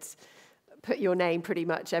L'Oreal had put your name pretty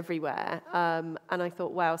much everywhere. And I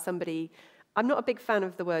thought, wow, I'm not a big fan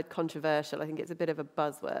of the word controversial. I think it's a bit of a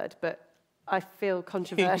buzzword, but I feel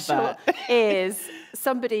controversial is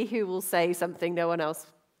somebody who will say something no one else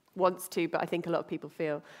wants to, but I think a lot of people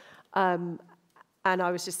feel. And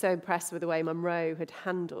I was just so impressed with the way Munroe had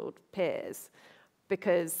handled peers,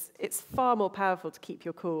 because it's far more powerful to keep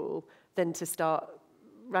your cool than to start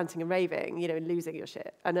ranting and raving, you know, and losing your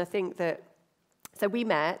shit. And I think that, so we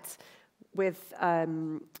met with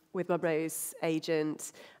Munroe's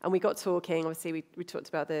agent, and we got talking. Obviously, we talked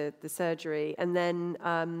about the surgery, and then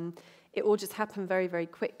it all just happened very, very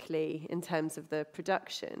quickly in terms of the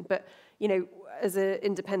production. But, you know, as an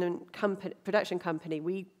independent production company,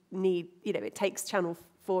 we need, you know, it takes Channel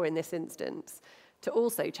 4 in this instance to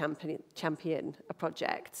also champion a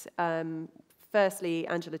project. Firstly,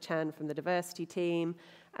 Angela Chan from the diversity team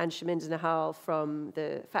and Shaminder Nahal from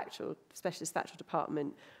the specialist factual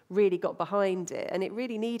department really got behind it, and it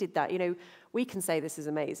really needed that. You know, we can say this is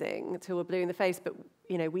amazing until we're blue in the face, but,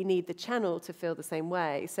 you know, we need the channel to feel the same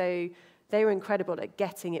way. So they were incredible at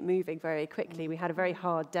getting it moving very quickly. We had a very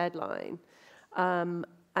hard deadline.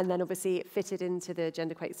 And then obviously it fitted into the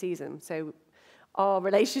genderquake season. So our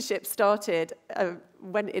relationship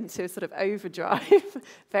went into sort of overdrive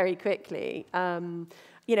very quickly.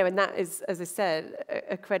 You know, and that is, as I said,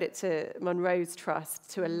 a credit to Munroe's trust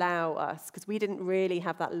to allow us, because we didn't really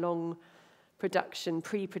have that long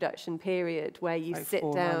pre-production period where you like sit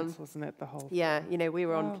 4 down. Months, wasn't it, the whole thing? Yeah, you know, we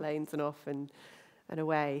were on planes and off and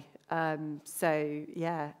away. So,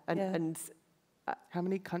 yeah. And how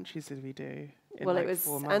many countries did we do? Well, it was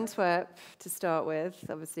Antwerp to start with,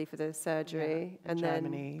 obviously for the surgery, and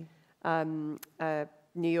Germany. Then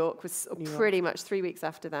New York was pretty much 3 weeks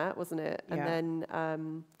after that, wasn't it? And then,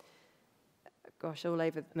 all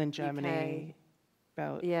over. And then Germany,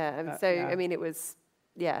 Belgium. Yeah, I mean, it was,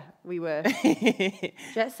 we were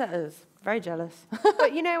jet setters. Very jealous.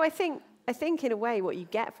 But you know, I think I think in a way what you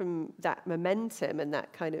get from that momentum and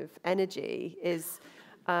that kind of energy is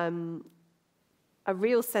a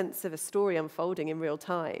real sense of a story unfolding in real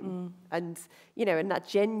time. And, you know, and that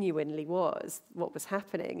genuinely was what was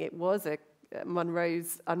happening. It was a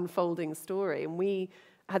Munroe's unfolding story, and we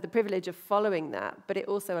had the privilege of following that, but it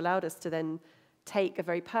also allowed us to then take a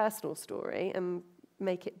very personal story and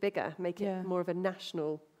make it bigger, make it more of a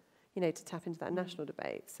national, you know, to tap into that national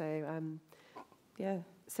debate. So,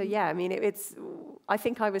 I mean, it's, I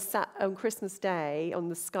think I was sat on Christmas Day on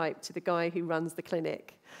the Skype to the guy who runs the clinic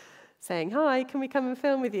saying, hi, can we come and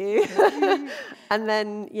film with you? And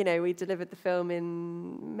then, you know, we delivered the film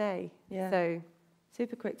in May. Yeah. So,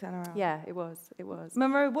 super quick turnaround. Yeah, it was. It was.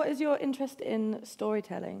 Munroe, what is your interest in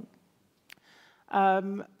storytelling?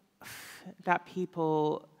 That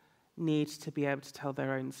people need to be able to tell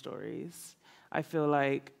their own stories. I feel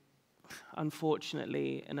like,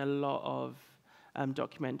 unfortunately, in a lot of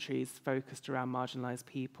documentaries focused around marginalized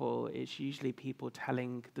people, it's usually people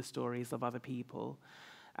telling the stories of other people.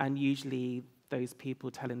 And usually those people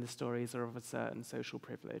telling the stories are of a certain social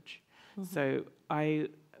privilege. So I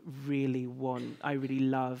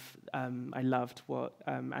loved what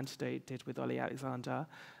Antidote did with Ollie Alexander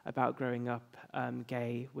about growing up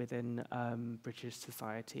gay within British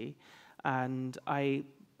society. And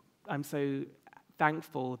I'm so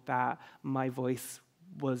thankful that my voice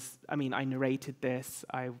was, I mean, I narrated this,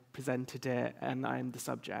 I presented it, and I'm the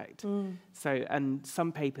subject. So, and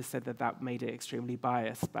some papers said that that made it extremely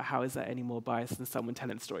biased, but how is that any more biased than someone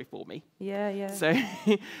telling the story for me? Yeah. So,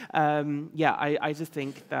 I just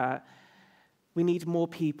think that we need more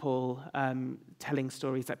people telling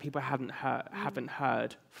stories that people haven't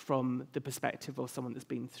heard from the perspective of someone that's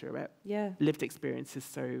been through it. Yeah. Lived experience is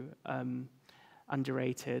so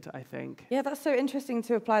underrated, I think. Yeah, that's so interesting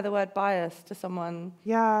to apply the word bias to someone.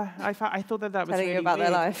 Yeah, I thought that was telling really you about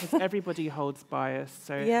weird, their life. Everybody holds bias,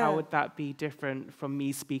 so how would that be different from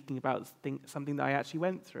me speaking about something that I actually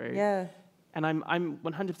went through? Yeah. And I'm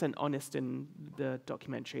 100% honest in the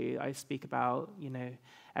documentary. I speak about, you know,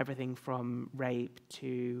 everything from rape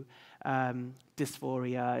to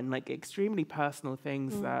dysphoria and like extremely personal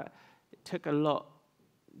things that took a lot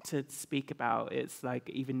to speak about. It's like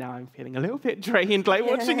even now I'm feeling a little bit drained, like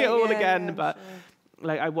watching it all again. But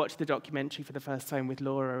like I watched the documentary for the first time with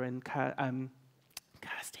Laura and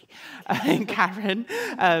Kirsty and Karen,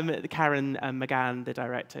 Karen McGann, the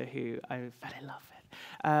director, who I fell in love with.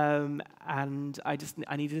 And I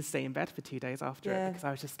needed to stay in bed for 2 days after it because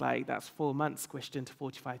I was just like, that's 4 months squished into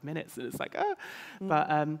 45 minutes. And it's like, oh. But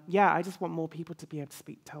I just want more people to be able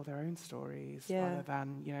to tell their own stories rather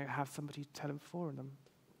than, you know, have somebody tell them for them.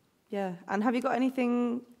 Yeah. And have you got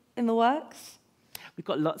anything in the works? We've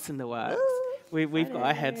got lots in the works. We've got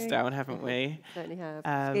our heads down, haven't we? Certainly have.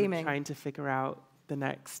 Scheming. Trying to figure out the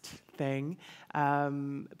next thing,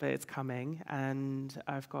 but it's coming, and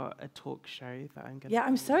I've got a talk show that I'm going to... Yeah,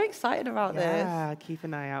 I'm so excited about this. Yeah, keep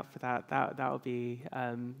an eye out for that. That'll be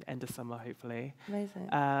end of summer, hopefully.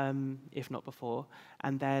 Amazing. If not before.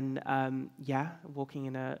 And then, walking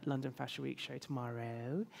in a London Fashion Week show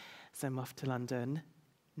tomorrow, so I'm off to London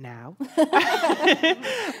now. We've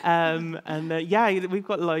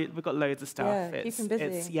got loads of stuff. Yeah, keep them busy.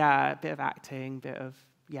 It's a bit of acting, bit of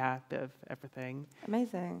everything.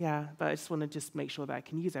 Amazing. Yeah, but I just want to make sure that I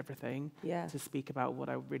can use everything to speak about what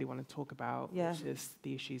I really want to talk about, which is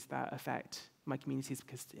the issues that affect my communities,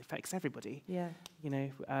 because it affects everybody. Yeah. You know,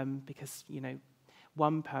 because, you know,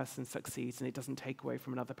 one person succeeds and it doesn't take away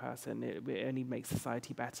from another person. It only makes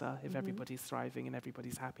society better if everybody's thriving and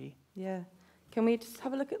everybody's happy. Yeah. Can we just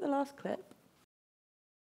have a look at the last clip?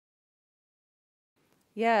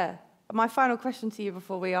 Yeah. My final question to you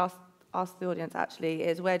before we ask the audience actually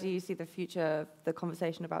is, where do you see the future of the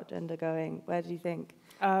conversation about gender going? Where do you think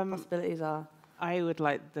possibilities are? I would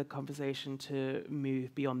like the conversation to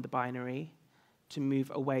move beyond the binary, to move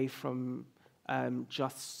away from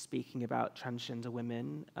just speaking about transgender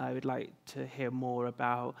women. I would like to hear more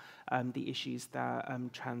about the issues that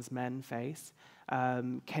trans men face.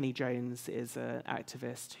 Kenny Jones is an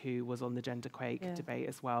activist who was on the Gender Quake debate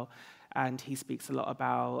as well, and he speaks a lot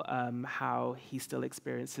about how he still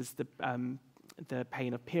experiences the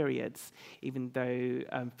pain of periods, even though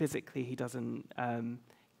physically he doesn't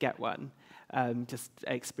get one, just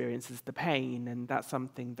experiences the pain, and that's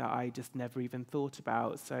something that I just never even thought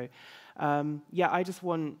about. So, I just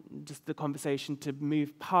want the conversation to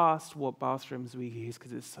move past what bathrooms we use,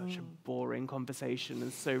 because it's such a boring conversation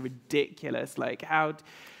and so ridiculous. Like, how...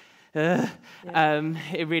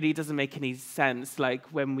 it really doesn't make any sense. Like,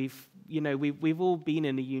 when we've all been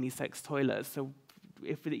in a unisex toilet, so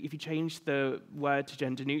if you change the word to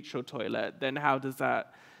gender neutral toilet, then how does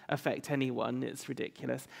that affect anyone. It's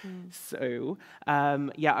ridiculous. So,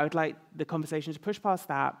 yeah, I would like the conversation to push past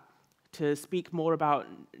that, to speak more about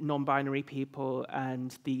non-binary people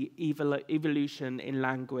and the evolution in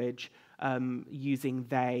language, using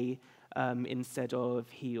they instead of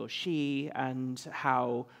he or she, and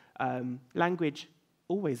how language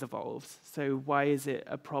always evolves. So why is it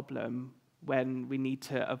a problem when we need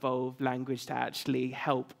to evolve language to actually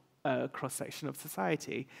help a cross-section of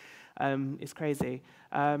society? It's crazy.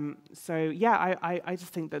 So yeah, I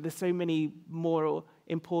just think that there's so many more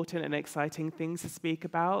important and exciting things to speak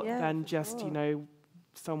about than just, you know,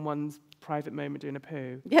 someone's private moment doing a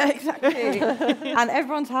poo. Yeah, exactly. And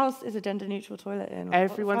everyone's house is a gender-neutral toilet in.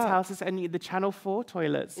 Everyone's house is, and the Channel 4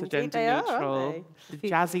 toilets are gender-neutral. The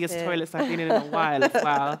jazziest toilets I've been in a while as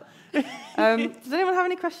well. Does anyone have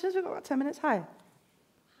any questions? We've got about 10 minutes. Hi. Hi,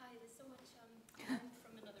 there's so much. I'm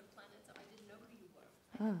from another planet, so I didn't know who you were.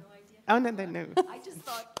 I had no idea. Oh, no. I just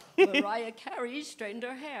thought Mariah Carey straightened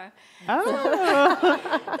her hair. Oh.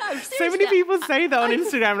 No, So many people say that on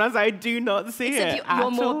Instagram, and I was like, I do not see it Except at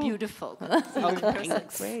you're more all. beautiful.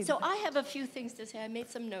 Thanks. So I have a few things to say. I made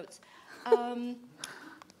some notes.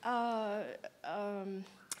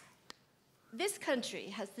 This country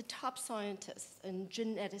has the top scientists and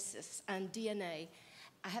geneticists and DNA.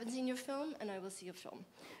 I haven't seen your film, and I will see your film.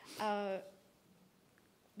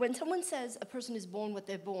 When someone says a person is born what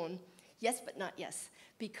they're born, yes, but not yes.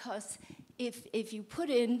 Because if you put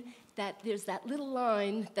in that there's that little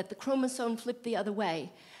line that the chromosome flipped the other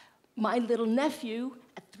way, my little nephew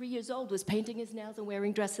at 3 years old was painting his nails and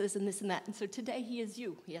wearing dresses and this and that. And so today he is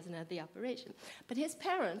you. He hasn't had the operation. But his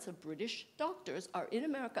parents are British doctors, are in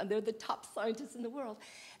America, and they're the top scientists in the world.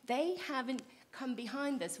 They haven't come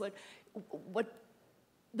behind this. What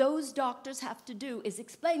those doctors have to do is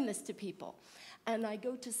explain this to people. And I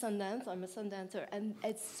go to Sundance, I'm a Sundancer, and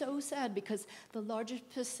it's so sad because the largest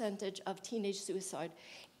percentage of teenage suicide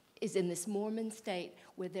is in this Mormon state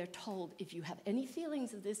where they're told if you have any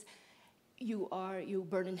feelings of this, you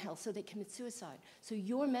burn in hell, so they commit suicide. So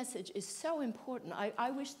your message is so important. I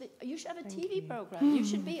wish that you should have a TV program. You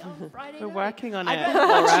should be on Friday night. We're working on I'd it.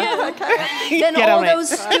 rather watch you than all those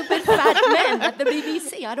stupid fat men at the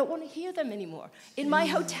BBC. I don't want to hear them anymore. In my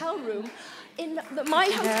hotel room, my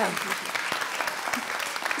hotel.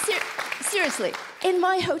 Seriously, in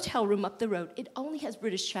my hotel room up the road, it only has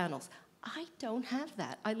British channels. I don't have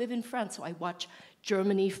that. I live in France, so I watch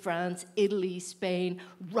Germany, France, Italy, Spain,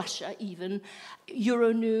 Russia even,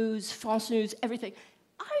 Euronews, France News, everything.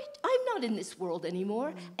 I'm not in this world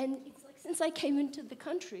anymore. And it's like since I came into the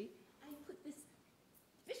country, I put this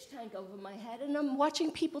fish tank over my head, and I'm watching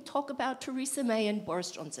people talk about Theresa May and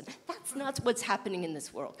Boris Johnson. That's not what's happening in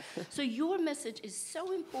this world. So your message is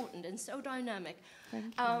so important and so dynamic.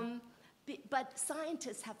 Thank you. But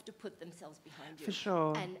scientists have to put themselves behind you. For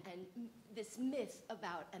sure. And this myth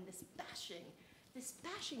about, and this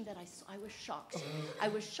bashing that I saw, I was shocked. I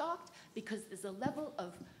was shocked because there's a level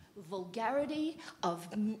of vulgarity, of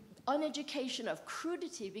uneducation, of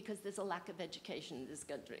crudity, because there's a lack of education in this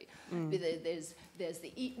country. There's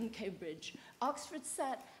the Eton, Cambridge, Oxford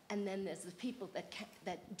set, and then there's the people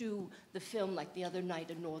that do the film, like the other night,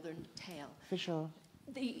 A Northern Tale. For sure.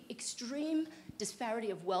 The extreme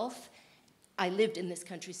disparity of wealth. I lived in this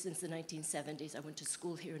country since the 1970s. I went to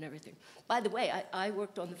school here and everything. By the way, I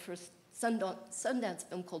worked on the first Sundance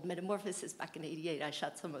film called Metamorphosis back in '88. I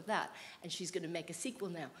shot some of that, and she's going to make a sequel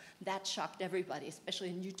now. That shocked everybody, especially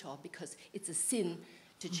in Utah, because it's a sin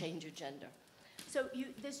to change your gender. So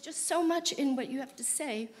there's just so much in what you have to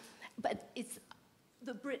say, but it's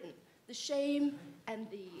the Britain, the shame and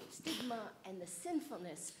the stigma and the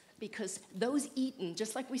sinfulness, because those Eton,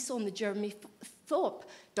 just like we saw in the Jeremy Thorpe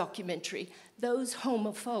documentary, those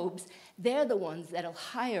homophobes, they're the ones that'll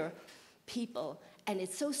hire people, and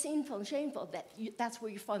it's so sinful and shameful that that's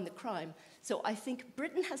where you find the crime. So I think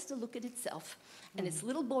Britain has to look at itself and its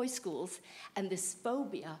little boys' schools and this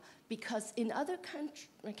phobia, because in other countries,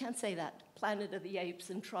 I can't say that, Planet of the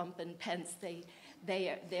Apes and Trump and Pence,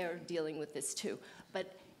 they're dealing with this too.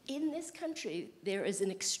 But in this country, there is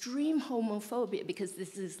an extreme homophobia because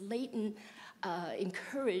this is latent,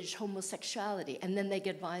 encouraged homosexuality, and then they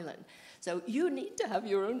get violent. So you need to have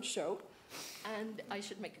your own show, and I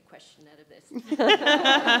should make a question out of this.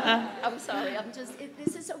 I'm sorry,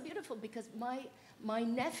 this is so beautiful because my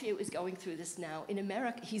nephew is going through this now in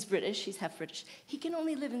America. He's British, he's half British. He can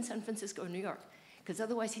only live in San Francisco or New York, because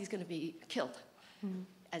otherwise he's going to be killed,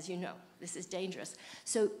 as you know. This is dangerous.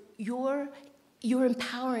 So you're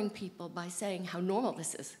empowering people by saying how normal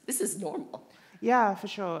this is. This is normal. Yeah, for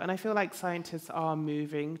sure. And I feel like scientists are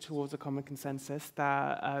moving towards a common consensus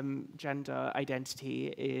that gender identity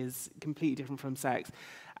is completely different from sex.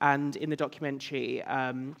 And in the documentary,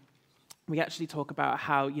 we actually talk about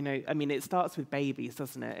how, I mean, it starts with babies,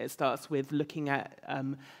 doesn't it? It starts with looking at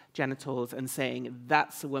genitals and saying,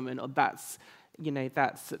 that's a woman, or that's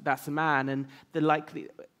a man. And the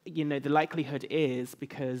likelihood is,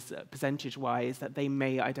 because percentage-wise, that they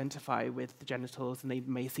may identify with the genitals and they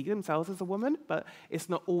may see themselves as a woman, but it's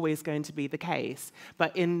not always going to be the case.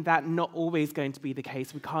 But in that not always going to be the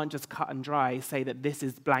case, we can't just cut and dry say that this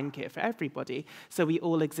is blanket for everybody. So we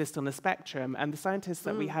all exist on a spectrum. And the scientists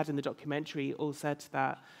that we had in the documentary all said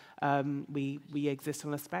that we exist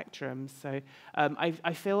on a spectrum. So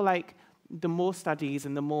I feel like the more studies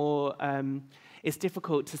and the more it's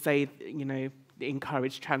difficult to say,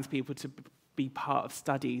 encourage trans people to be part of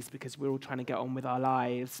studies because we're all trying to get on with our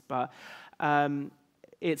lives. But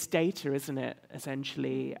it's data, isn't it,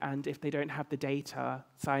 essentially? And if they don't have the data,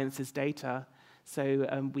 science is data.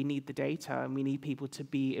 So we need the data, and we need people to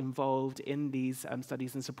be involved in these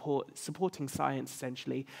studies and supporting science,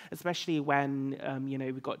 essentially, especially when,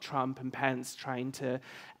 we've got Trump and Pence trying to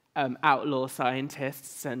outlaw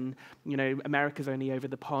scientists, and America's only over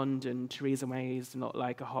the pond, and Theresa May is not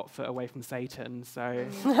like a hot foot away from Satan. So,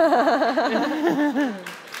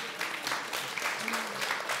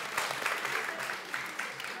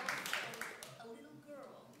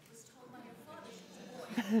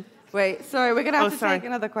 Wait, sorry, we're going to have to take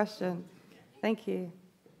another question. Thank you.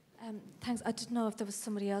 Thanks. I didn't know if there was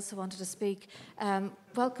somebody else who wanted to speak.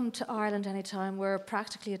 Welcome to Ireland anytime. We're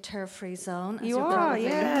practically a turf-free zone. You are,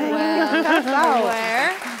 yeah. Well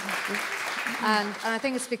aware. And I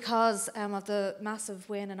think it's because of the massive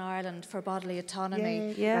win in Ireland for bodily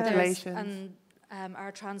autonomy. Yeah. Congratulations. And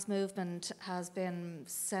our trans movement has been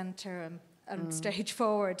centre and stage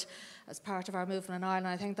forward as part of our movement in Ireland.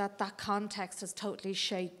 I think that context has totally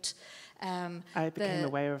shaped. I became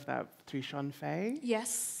aware of that through Sean Fay.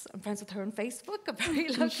 Yes, I'm friends with her on Facebook. I'm very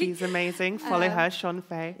lucky. She's amazing. Follow her, Sean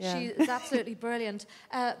Fay. Yeah. She is absolutely brilliant.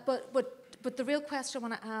 But the real question I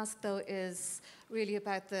want to ask, though, is really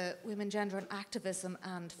about the women, gender and activism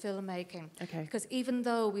and filmmaking. Okay. Because even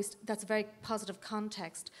though that's a very positive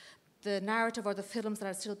context, the narrative or the films that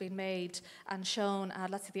are still being made and shown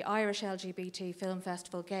at, let's say, the Irish LGBT Film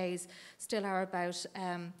Festival, Gaze, still are about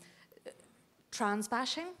trans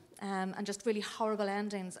bashing. And just really horrible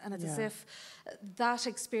endings, and it's as if that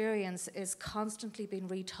experience is constantly being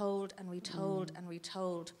retold and retold and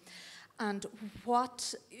retold. And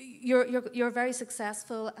what you're very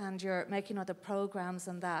successful, and you're making other programs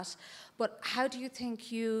and that. But how do you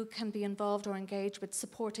think you can be involved or engaged with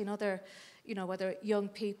supporting other, whether young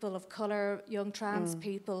people of colour, young trans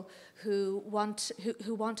people who want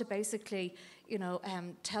to basically,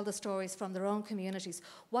 tell the stories from their own communities?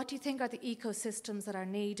 What do you think are the ecosystems that are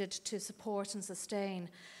needed to support and sustain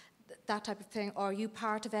that type of thing? Or are you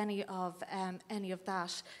part of any of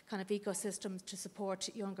that kind of ecosystems to support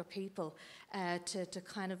younger people to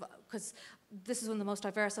kind of, because this is one of the most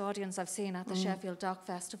diverse audience I've seen at the Sheffield Doc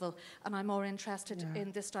Festival, and I'm more interested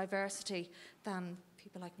in this diversity than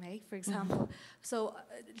people like me, for example. So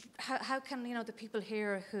how can the people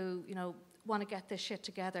here who want to get this shit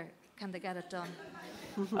together, can they get it done?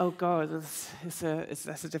 Oh God, that's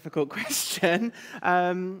a difficult question.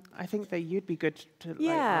 I think that you'd be good to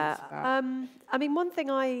answer that. I mean, one thing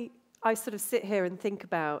I sort of sit here and think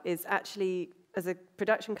about is actually, as a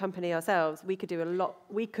production company ourselves, we could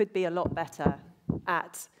be a lot better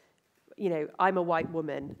at. I'm a white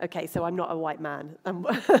woman. Okay, so I'm not a white man,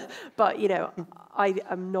 but I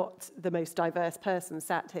am not the most diverse person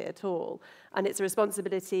sat here at all. And it's a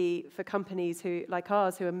responsibility for companies like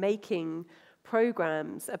ours who are making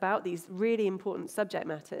programs about these really important subject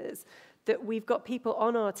matters, that we've got people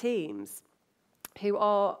on our teams who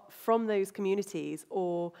are from those communities,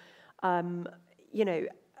 or aren't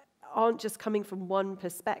just coming from one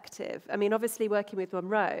perspective. I mean, obviously working with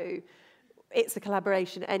Munroe, it's a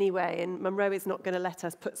collaboration anyway, and Munroe is not going to let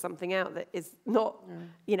us put something out that is not,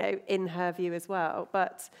 in her view as well.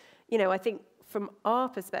 But, I think from our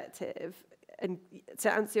perspective, and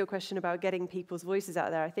to answer your question about getting people's voices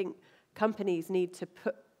out there, I think companies need to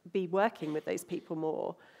be working with those people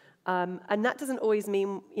more. And that doesn't always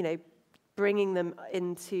mean, bringing them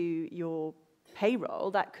into your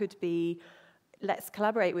payroll. That could be, let's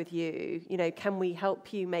collaborate with you. Can we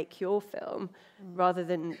help you make your film rather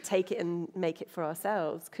than take it and make it for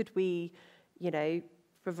ourselves? Could we,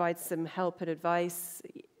 provide some help and advice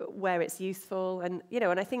where it's useful? And,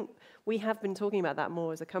 and I think we have been talking about that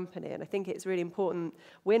more as a company. And I think it's really important.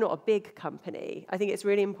 We're not a big company. I think it's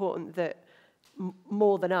really important that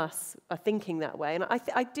more than us are thinking that way. And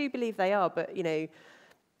I do believe they are, but, you know,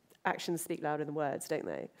 actions speak louder than words, don't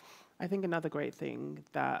they? I think another great thing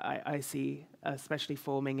that I see, especially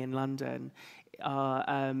forming in London,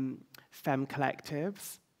 are femme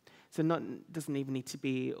collectives. So doesn't even need to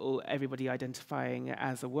be everybody identifying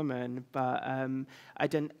as a woman, but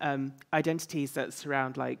identities that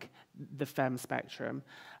surround like the femme spectrum,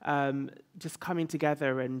 just coming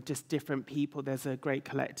together and just different people. There's a great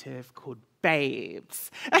collective called Babes.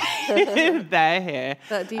 They're here.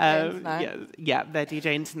 They're DJing tonight. Yeah, they're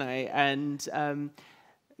DJing tonight, and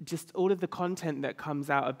just all of the content that comes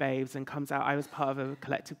out of Babes and comes out. I was part of a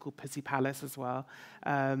collective called Pussy Palace as well,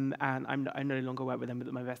 and I no longer work with them,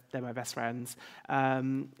 but they're my best friends.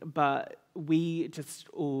 But we just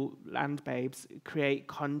all, and Babes, create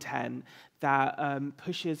content that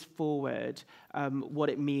pushes forward what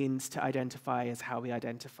it means to identify as how we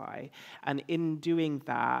identify. And in doing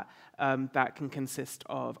that, that can consist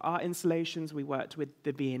of art installations. We worked with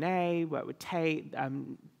the B&A, worked with Tate,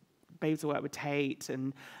 Babes worked with Tate,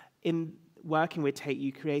 and in working with Tate,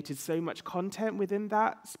 you created so much content within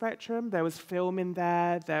that spectrum. There was film in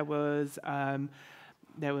there, there was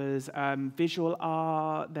visual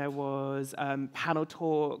art, there was panel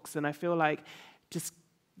talks, and I feel like just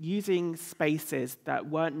using spaces that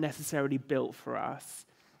weren't necessarily built for us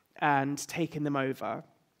and taking them over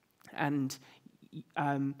and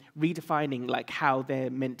redefining like how they're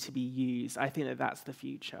meant to be used. I think that that's the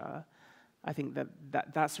future. I think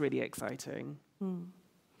that's really exciting.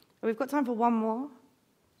 We've got time for one more.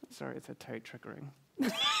 Sorry, it's a Tate triggering.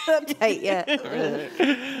 Tate, yeah.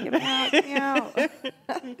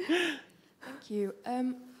 Thank you.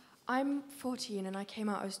 I'm 14 and I came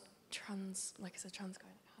out as trans, like as a trans guy,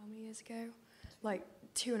 how many years ago? Like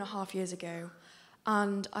 2.5 years ago.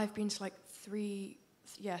 And I've been to like three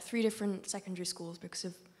different secondary schools because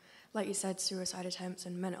of, like you said, suicide attempts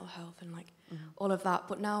and mental health and like all of that.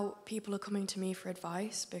 But now people are coming to me for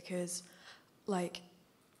advice because on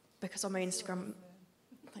my Instagram,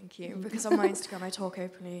 thank you, because on my Instagram I talk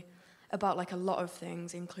openly about like a lot of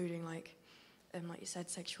things, including like you said,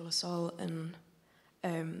 sexual assault and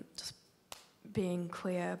just being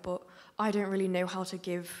queer. But I don't really know how to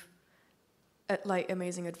give like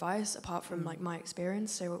amazing advice apart from like my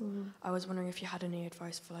experience. So I was wondering if you had any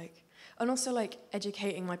advice for like, and also like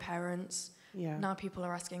educating my parents. Yeah. Now people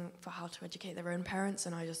are asking for how to educate their own parents,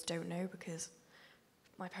 and I just don't know because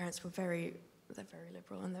my parents were they're very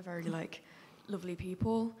liberal and they're very like lovely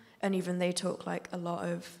people, and even they took like a lot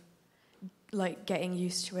of like getting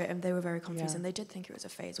used to it, and they were very confused, and they did think it was a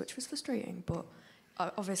phase, which was frustrating. But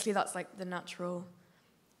obviously that's like the natural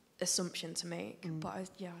assumption to make. But I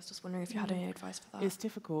was just wondering if you had any advice for that. It's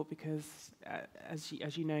difficult because, as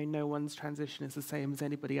you know, no one's transition is the same as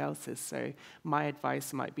anybody else's. So my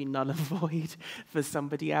advice might be null and void for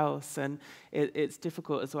somebody else, and it's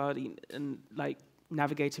difficult as well. And like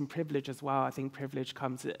navigating privilege as well. I think privilege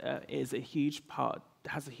has a huge part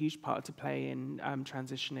to play in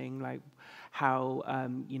transitioning, like how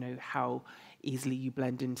how easily you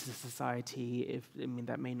blend into society.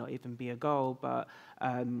 That may not even be a goal, but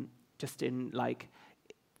just in like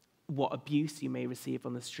what abuse you may receive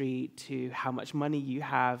on the street, to how much money you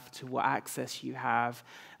have, to what access you have.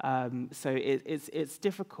 So it's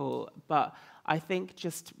difficult, but I think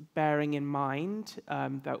just bearing in mind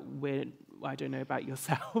that I don't know about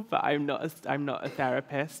yourself, but I'm not a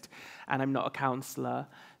therapist and I'm not a counsellor.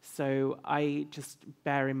 So I just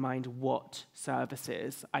bear in mind what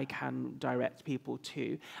services I can direct people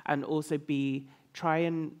to, and also try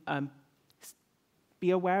and be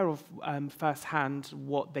aware of firsthand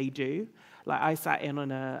what they do. Like I sat in on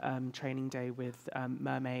a training day with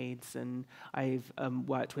mermaids, and I've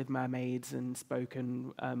worked with mermaids and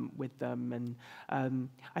spoken with them. And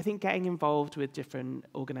I think getting involved with different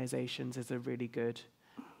organisations is a really good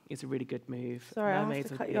move. Sorry, I have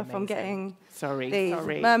to cut you off. I'm getting sorry.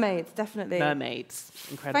 Mermaids, definitely. Mermaids,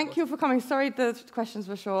 incredible. Thank you for coming. Sorry the questions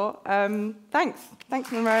were short. Thanks,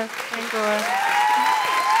 Munroe. Thanks, Laura.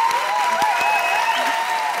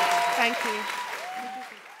 Thank you.